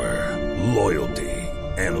power, loyalty,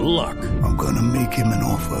 and luck. I'm going to make him an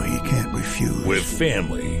offer he can't refuse. With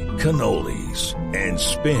family, cannolis, and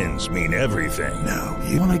spins mean everything. Now,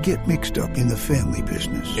 you want to get mixed up in the family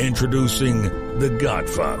business. Introducing The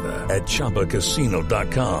Godfather at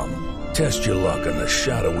ChumbaCasino.com. Test your luck in the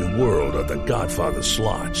shadowy world of The Godfather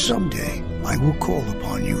slot. Someday, I will call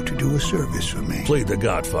upon you to do a service for me. Play The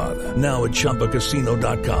Godfather now at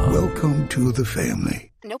ChumbaCasino.com. Welcome to the family.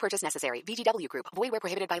 No purchase necessary. VGW Group. Void where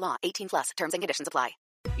prohibited by law. 18+. Terms and conditions apply.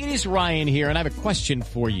 It is Ryan here, and I have a question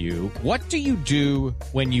for you. What do you do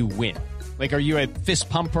when you win? Like, are you a fist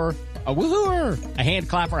pumper, a woohooer, a hand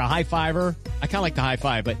clapper, a high fiver? I kind of like the high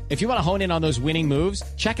five, but if you want to hone in on those winning moves,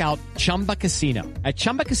 check out Chumba Casino. At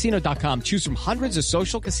ChumbaCasino.com, choose from hundreds of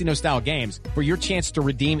social casino-style games for your chance to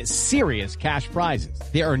redeem serious cash prizes.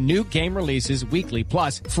 There are new game releases weekly,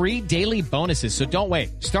 plus free daily bonuses. So don't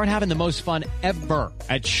wait. Start having the most fun ever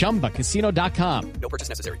at ChumbaCasino.com. No purchase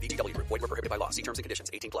necessary. VGW Group. Void where prohibited by law. See terms and conditions.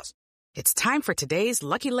 18+. It's time for today's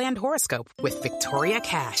Lucky Land horoscope with Victoria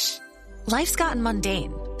Cash. Life's gotten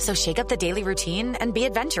mundane, so shake up the daily routine and be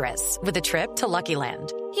adventurous with a trip to Lucky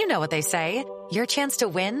Land. You know what they say. Your chance to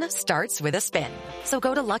win starts with a spin. So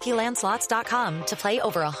go to LuckyLandSlots.com to play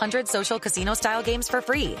over 100 social casino-style games for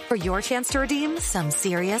free for your chance to redeem some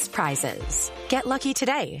serious prizes. Get lucky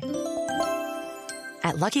today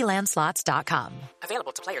at LuckyLandSlots.com.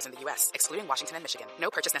 Available to players in the U.S., excluding Washington and Michigan.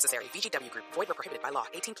 No purchase necessary. VGW Group. Void where prohibited by law.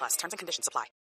 18+. Terms and conditions apply.